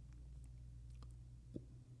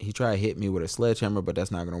 He tried to hit me with a sledgehammer, but that's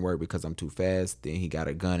not gonna work because I'm too fast. Then he got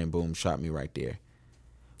a gun and boom, shot me right there.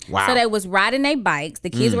 Wow. So they was riding their bikes. The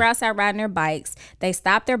kids were outside riding their bikes. They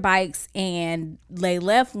stopped their bikes and they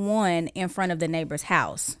left one in front of the neighbor's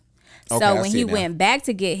house. Okay, So I when see he it now. went back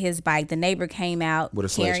to get his bike, the neighbor came out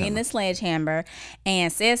With a carrying the sledgehammer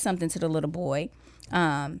and said something to the little boy.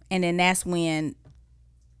 And then that's when,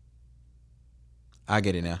 I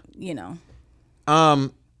get it now. you know.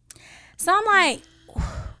 Um, So I'm like,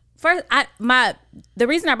 first, the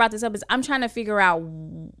reason I brought this up is I'm trying to figure out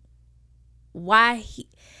why he.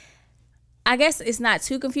 I guess it's not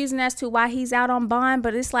too confusing as to why he's out on bond,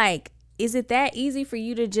 but it's like, is it that easy for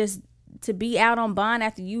you to be out on bond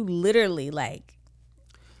after you literally like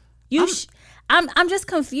you? I'm just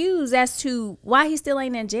confused as to why he still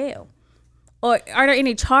ain't in jail, or are there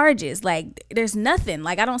any charges? Like, there's nothing.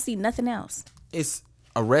 Like, I don't see nothing else. it's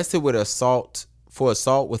arrested with assault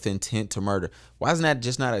with intent to murder. Why isn't that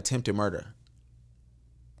just not attempted murder?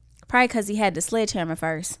 Probably because he had the sledgehammer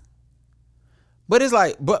first. But it's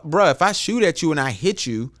like, but bruh, if I shoot at you and I hit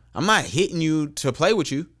you, I'm not hitting you to play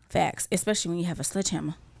with you. Facts, especially when you have a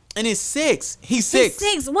sledgehammer. And it's 6. He's 6.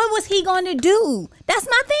 He's 6. What was he going to do? That's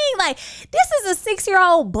my thing. Like, this is a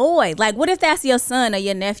 6-year-old boy. Like, what if that's your son or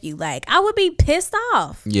your nephew? Like, I would be pissed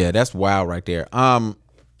off. Yeah, that's wild right there.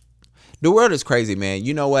 The world is crazy, man.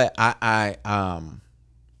 You know what?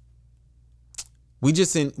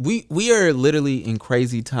 We are literally in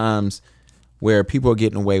crazy times where people are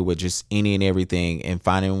getting away with just any and everything and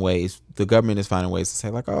finding ways. The government is finding ways to say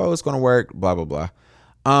like, oh, it's gonna work, blah blah blah.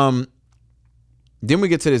 Then we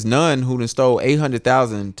get to this nun who done stole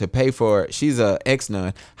 $800,000 to pay for. She's a ex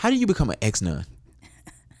nun. How do you become an ex nun?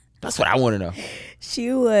 That's what I want to know.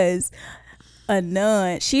 She was a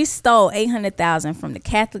nun. She stole $800,000 from the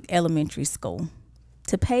Catholic elementary school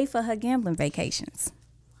to pay for her gambling vacations.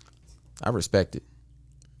 I respect it.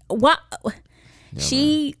 What?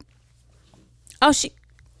 She was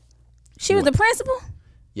the principal?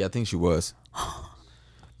 Yeah, I think she was.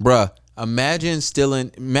 Bruh,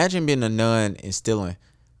 imagine being a nun and stealing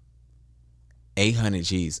 800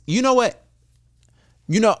 G's. You know what?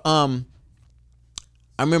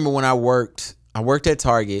 I remember when I worked at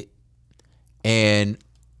Target, and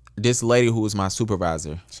this lady who was my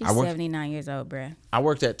supervisor. She's 79 years old, bruh. I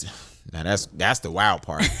worked at. Now that's the wild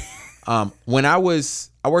part. When I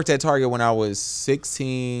worked at Target when I was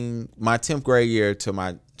 16, my 10th grade year to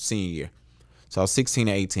my senior year. So I was 16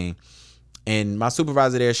 to 18. And my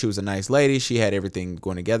supervisor there, she was a nice lady. She had everything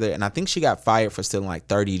going together. And I think she got fired for stealing like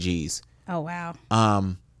 30 G's. Oh, wow.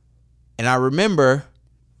 And I remember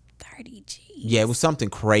 30 G's. Yeah, it was something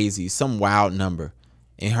crazy, some wild number.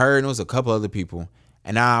 And it was a couple other people.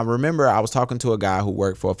 And I remember I was talking to a guy who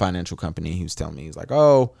worked for a financial company. He was telling me, he's like,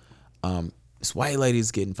 this white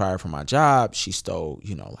lady's getting fired from my job. She stole,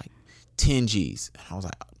 like 10 G's. And I was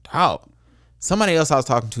like, oh. Somebody else I was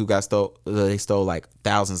talking to they stole like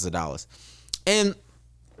thousands of dollars. And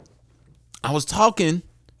I was talking,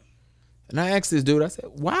 and I asked this dude, I said,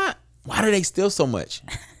 why do they steal so much?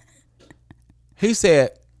 He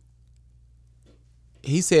said,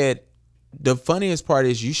 the funniest part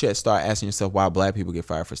is you should start asking yourself why black people get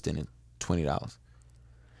fired for stealing $20.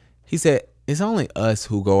 He said, it's only us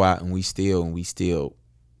who go out and we steal $100,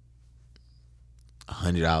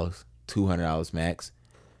 $200 max.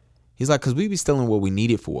 He's like, because we be stealing what we need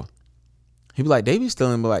it for. He be like, they be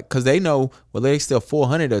stealing, because they know, they steal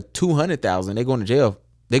 400 or 200,000, they going to jail.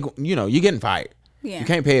 You're getting fired. Yeah. You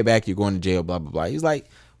can't pay it back, you're going to jail, blah, blah, blah. He's like,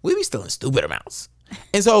 we be stealing stupid amounts.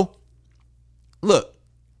 And so, look,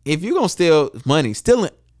 if you're going to steal money, stealing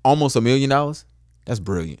almost $1 million, that's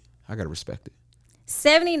brilliant. I got to respect it.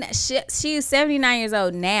 She's 79 years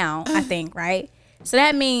old now, I think, right? So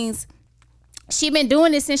that means she been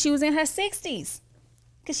doing this since she was in her 60s.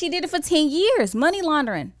 Because she did it for 10 years, money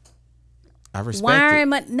laundering. I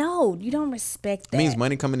respect it. No, you don't respect that. It means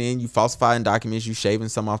money coming in, you falsifying documents, you shaving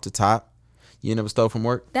some off the top. You never stole from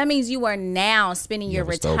work? That means you are now spending your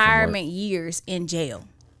retirement years in jail,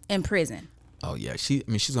 in prison. Oh, yeah. She's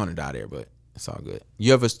going to die there, but it's all good.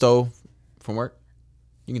 You ever stole from work?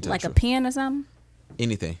 You can tell like a pen or something?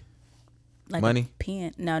 Anything. Like money? A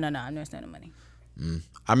pen? No, I've never stolen money.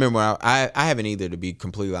 I remember I haven't either, to be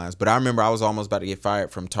completely honest, but I remember I was almost about to get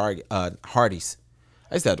fired from Hardee's.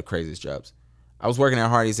 I used to have the craziest jobs. I was working at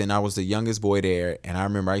Hardee's and I was the youngest boy there, and I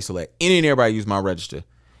remember I used to let any and everybody use my register.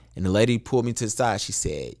 And the lady pulled me to the side. She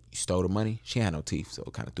said, you stole the money? She had no teeth, so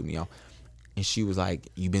it kind of threw me off. And she was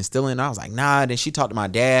like, you been stealing? And I was like, nah. Then she talked to my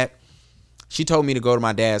dad. She told me to go to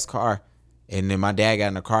my dad's car. And then my dad got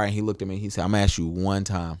in the car and he looked at me. He said, I'm going to ask you one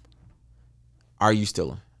time. Are you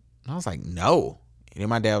stealing? And I was like, no. And then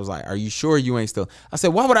my dad was like, are you sure you ain't stealing? I said,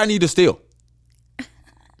 why would I need to steal?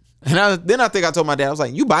 And then I think I told my dad, I was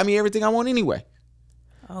like, you buy me everything I want anyway.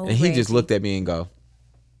 Oh, and he Reggie just looked at me and go,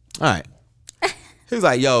 all right. He was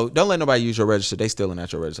like, yo, don't let nobody use your register. They stealing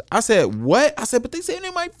at your register. I said, what? I said, but they saying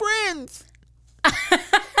they're my friends.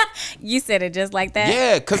 You said it just like that?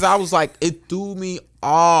 Yeah, because I was like, it threw me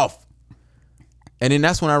off. And then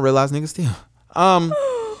that's when I realized niggas steal.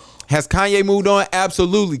 Has Kanye moved on?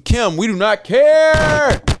 Absolutely. Kim, we do not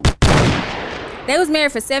care. They was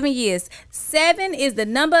married for 7 years. 7 is the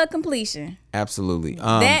number of completion. Absolutely.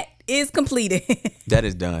 That is completed. That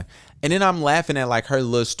is done. And then I'm laughing at like her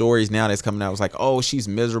little stories now that's coming out. It's like, oh, she's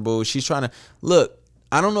miserable. She's trying to look.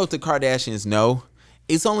 I don't know if the Kardashians know.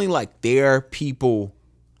 It's only like their people.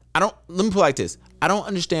 Let me put it like this. I don't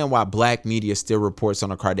understand why black media still reports on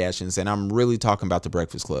the Kardashians, and I'm really talking about the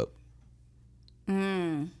Breakfast Club.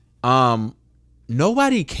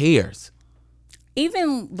 Nobody cares.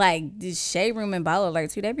 Even like the Shade Room and Ball Alert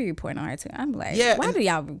too, they be reporting on her too. I'm like, why do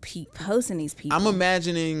y'all keep posting these people? I'm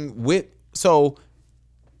imagining with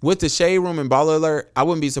the Shade Room and Ball Alert, I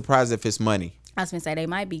wouldn't be surprised if it's money. I was gonna say they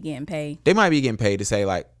might be getting paid. They might be getting paid to say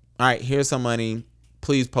like, all right, here's some money.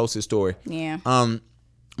 Please post this story. Yeah.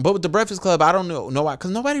 But with the Breakfast Club, I don't know why,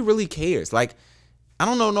 because nobody really cares. Like, I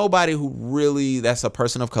don't know nobody who really that's a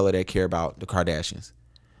person of color that care about the Kardashians.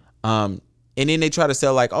 And then they try to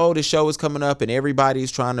sell like, oh, the show is coming up, and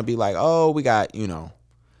everybody's trying to be like, oh, we got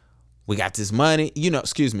this money.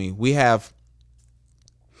 We have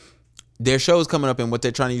their shows coming up, and what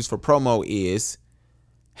they're trying to use for promo is,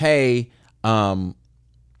 hey, me and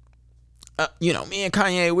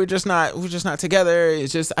Kanye, we're just not together.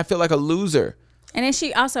 It's just I feel like a loser. And then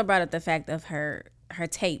she also brought up the fact of her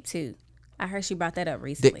tape too. I heard she brought that up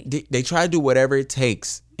recently. They try to do whatever it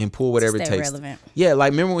takes and pull whatever it takes. Relevant. Yeah,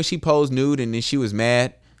 like remember when she posed nude and then she was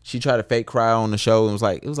mad? She tried to fake cry on the show and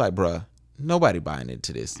it was like, bruh, nobody buying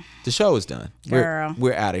into this. The show is done. Girl.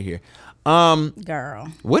 We're out of here.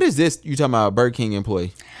 Girl. What is this you talking about, a Burger King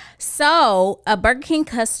employee? So a Burger King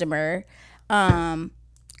customer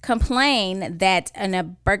complained that a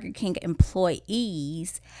Burger King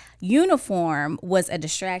employee's uniform was a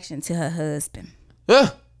distraction to her husband.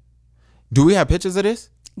 Do we have pictures of this?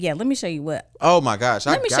 Yeah, let me show you what. Oh my gosh.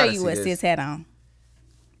 Let me show you see what this. sis had on.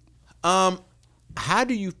 How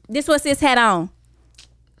do you This what sis had on.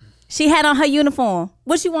 She had on her uniform.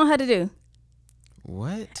 What you want her to do?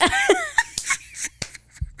 what?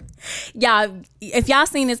 Y'all, if y'all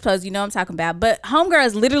seen this post, you know what I'm talking about. But homegirl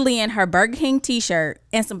is literally in her Burger King t-shirt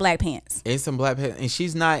and some black pants. It's some black pants,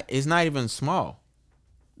 and it's not even small.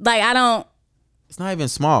 Like, It's not even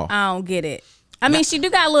small. I don't get it. I mean, she do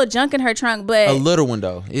got a little junk in her trunk, but A little one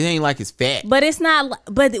though. It ain't like it's fat. but it's not.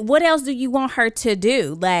 But what else do you want her to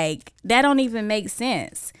do? Like, that don't even make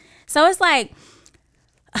sense. So it's like,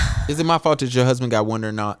 Is it my fault that your husband got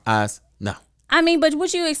wandering eyes? No. I mean, but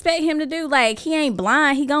what you expect him to do? Like, he ain't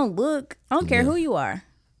blind. He gonna look. I don't care who you are.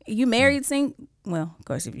 You married, sing. Well, of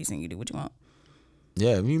course, if you sing, you do what you want.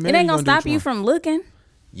 Yeah, if you It married, ain't you gonna do what stop you want. from looking.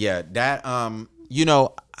 Yeah, that you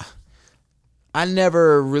know, I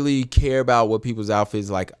never really care about what people's outfits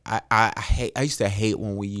like. I used to hate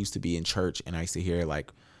when we used to be in church and I used to hear like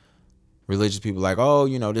religious people like, oh,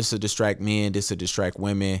 you know, this will distract men, this will distract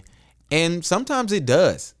women, and sometimes it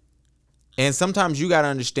does, and sometimes you gotta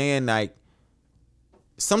understand like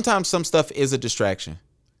sometimes some stuff is a distraction,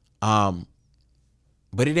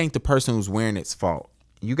 but it ain't the person who's wearing it's fault.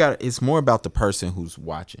 It's more about the person who's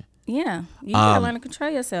watching. Yeah, you gotta learn to control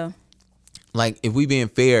yourself. Like if we being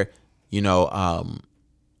fair, you know,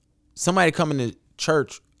 somebody coming to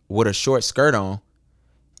church with a short skirt on,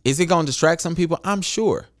 is it going to distract some people? I'm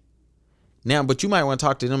sure. Now, but you might want to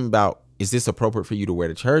talk to them about, is this appropriate for you to wear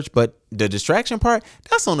to church? But the distraction part,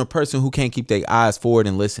 that's on the person who can't keep their eyes forward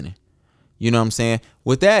and listening. You know what I'm saying?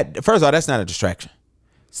 With that, first of all, that's not a distraction.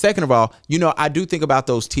 Second of all, you know, I do think about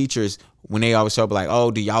those teachers when they always show up like,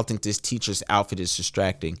 oh, do y'all think this teacher's outfit is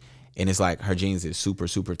distracting? And it's like her jeans is super,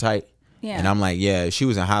 super tight. Yeah. And I'm like, yeah, if she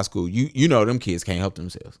was in high school, you know them kids can't help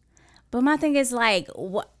themselves. But my thing is like,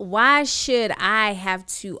 why should I have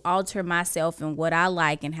to alter myself and what I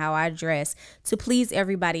like and how I dress to please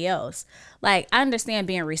everybody else? Like, I understand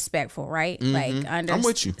being respectful, right? Like, I I'm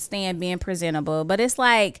with you. understand being presentable, but it's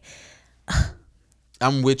like,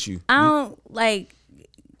 I'm with you. I don't like.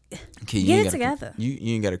 Okay, you Get ain't it gotta together.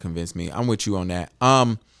 You ain't got to convince me. I'm with you on that.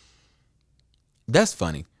 That's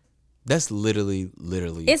funny. That's literally.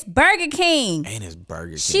 It's Burger King. And it's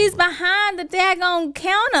Burger King. She's bro. behind the daggone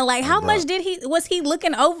counter. Like, how much was he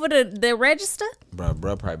looking over the register? Bro,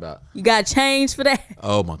 probably about. You got change for that?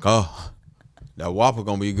 Oh my God, that Whopper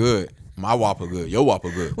gonna be good. My Whopper good. Your Whopper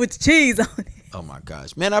good. With cheese on it. Oh my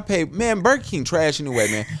gosh, man! Burger King trash anyway,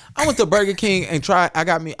 man. I went to Burger King and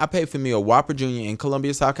I paid for me a Whopper Jr. in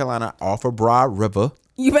Columbia, South Carolina, off of Broad River.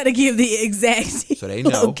 You better give the exact So they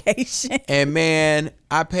know. location. And man,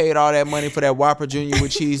 I paid all that money for that Whopper Jr.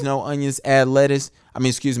 with cheese, no onions, add lettuce.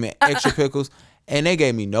 Extra pickles. And they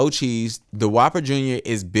gave me no cheese. The Whopper Jr.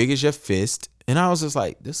 is big as your fist. And I was just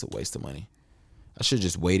like, this is a waste of money. I should have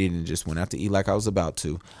just waited and just went out to eat like I was about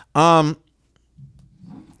to.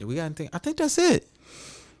 We got anything? I think that's it.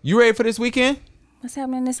 You ready for this weekend? What's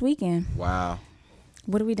happening this weekend? Wow.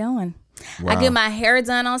 What are we doing? Wow. I get my hair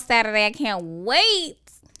done on Saturday. I can't wait.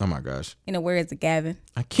 Oh my gosh. You know, where is it, Gavin?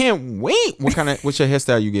 I can't wait. What's your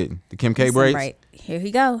hairstyle you getting? The Kim K braids? Right. Here he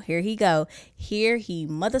go. Here he go. Here he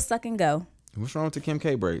mother sucking go. What's wrong with the Kim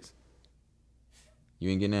K braids? You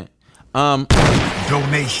ain't getting that?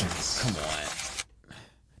 Donations. Come on.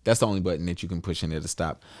 That's the only button that you can push in there to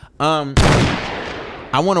stop. That's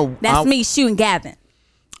me shooting Gavin.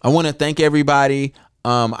 I want to thank everybody.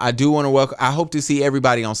 I do want to welcome. I hope to see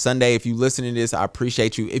everybody on Sunday. If you listen to this, I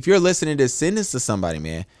appreciate you. If you're listening to this, send this to somebody,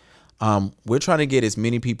 man. We're trying to get as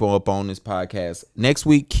many people up on this podcast. Next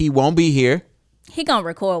week, Key won't be here. He gonna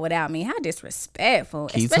record without me. How disrespectful.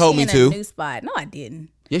 He Especially told me in to. a new spot. No, I didn't.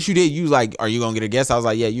 Yes, you did. You was like, are you gonna get a guest? I was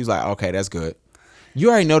like, yeah. You was like, okay, that's good. You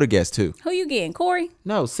already know the guest too. Who you getting? Corey?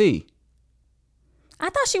 No, see. I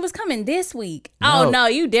thought she was coming this week. No. Oh no,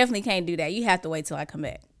 you definitely can't do that. You have to wait till I come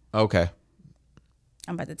back. Okay.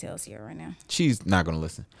 I'm about to tell Sierra right now. She's not gonna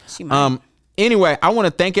listen. She might. Anyway, I want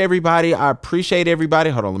to thank everybody. I appreciate everybody.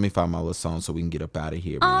 Hold on, let me find my little song so we can get up out of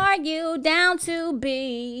here, man. Are you down to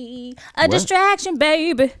be a distraction,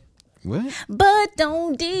 baby? What? But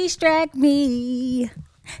don't distract me.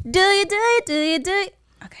 Do you? Okay, my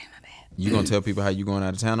bad. You gonna tell people how you going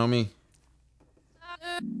out of town on me?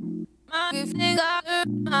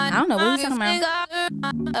 I don't know what you talking about.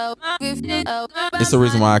 It's the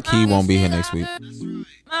reason why Key won't be here next week.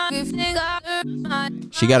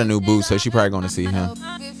 She got a new boo, so she probably gonna see him.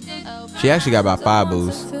 She actually got about 5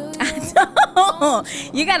 boos.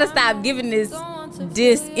 You gotta stop giving this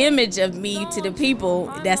this image of me to the people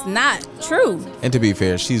that's not true. And to be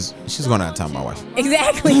fair, she's going out of town, my wife.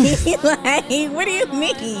 Exactly. Like, what do you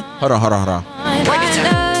mean? Hold on.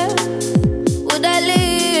 Would I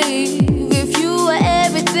leave if you were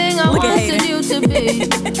everything I Look at wanted you to be?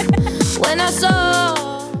 When I saw.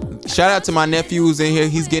 Shout out to my nephew who's in here.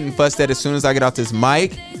 He's getting fussed at as soon as I get off this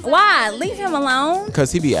mic. Why? Leave him alone.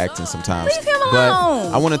 Because he be acting sometimes. Leave him But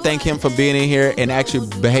alone. I want to thank him for being in here and actually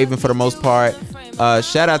behaving for the most part.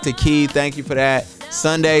 Shout out to Key. Thank you for that.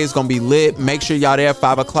 Sunday is going to be lit. Make sure y'all there at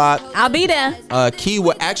 5 o'clock. I'll be there. Key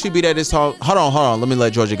will actually be there this whole... Hold on. Let me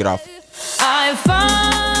let Georgia get off. I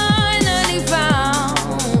finally found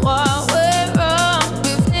what went wrong.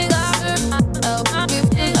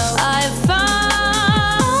 I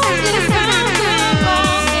finally found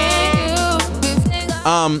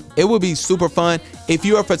It would be super fun. If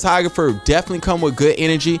you're a photographer, definitely come with good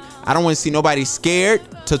energy. I don't want to see nobody scared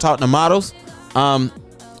to talk to models. Don't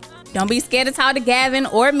be scared to talk to Gavin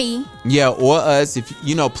or me. Yeah, or us. If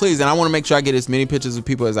please. And I want to make sure I get as many pictures of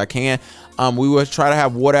people as I can. We will try to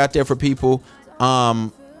have water out there for people.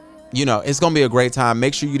 It's gonna be a great time.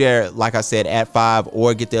 Make sure you're there, like I said, at 5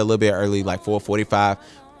 or get there a little bit early, like 4:45.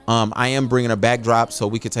 I am bringing a backdrop so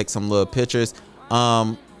we could take some little pictures.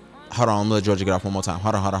 Hold on, I'm gonna let Georgia get off one more time.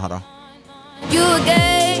 Hold on. you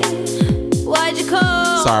again. Why'd you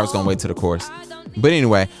call? Sorry, I was gonna wait to the chorus. But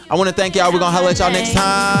anyway, I want to thank y'all. We're gonna holler at y'all next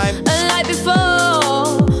time. Unlike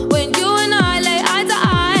before, when you and I lay eye to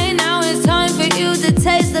eye, now it's time for you to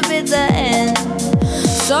taste the bitter end.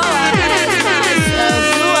 So I ask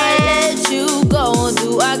myself, do I let you go?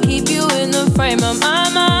 Do I keep you in the frame of my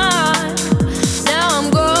mind? Now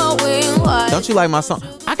I'm growing wild. Don't you like my song?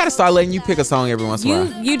 I gotta start letting you pick a song every once in a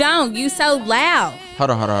while. You don't. You so loud. Hold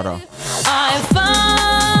on. I find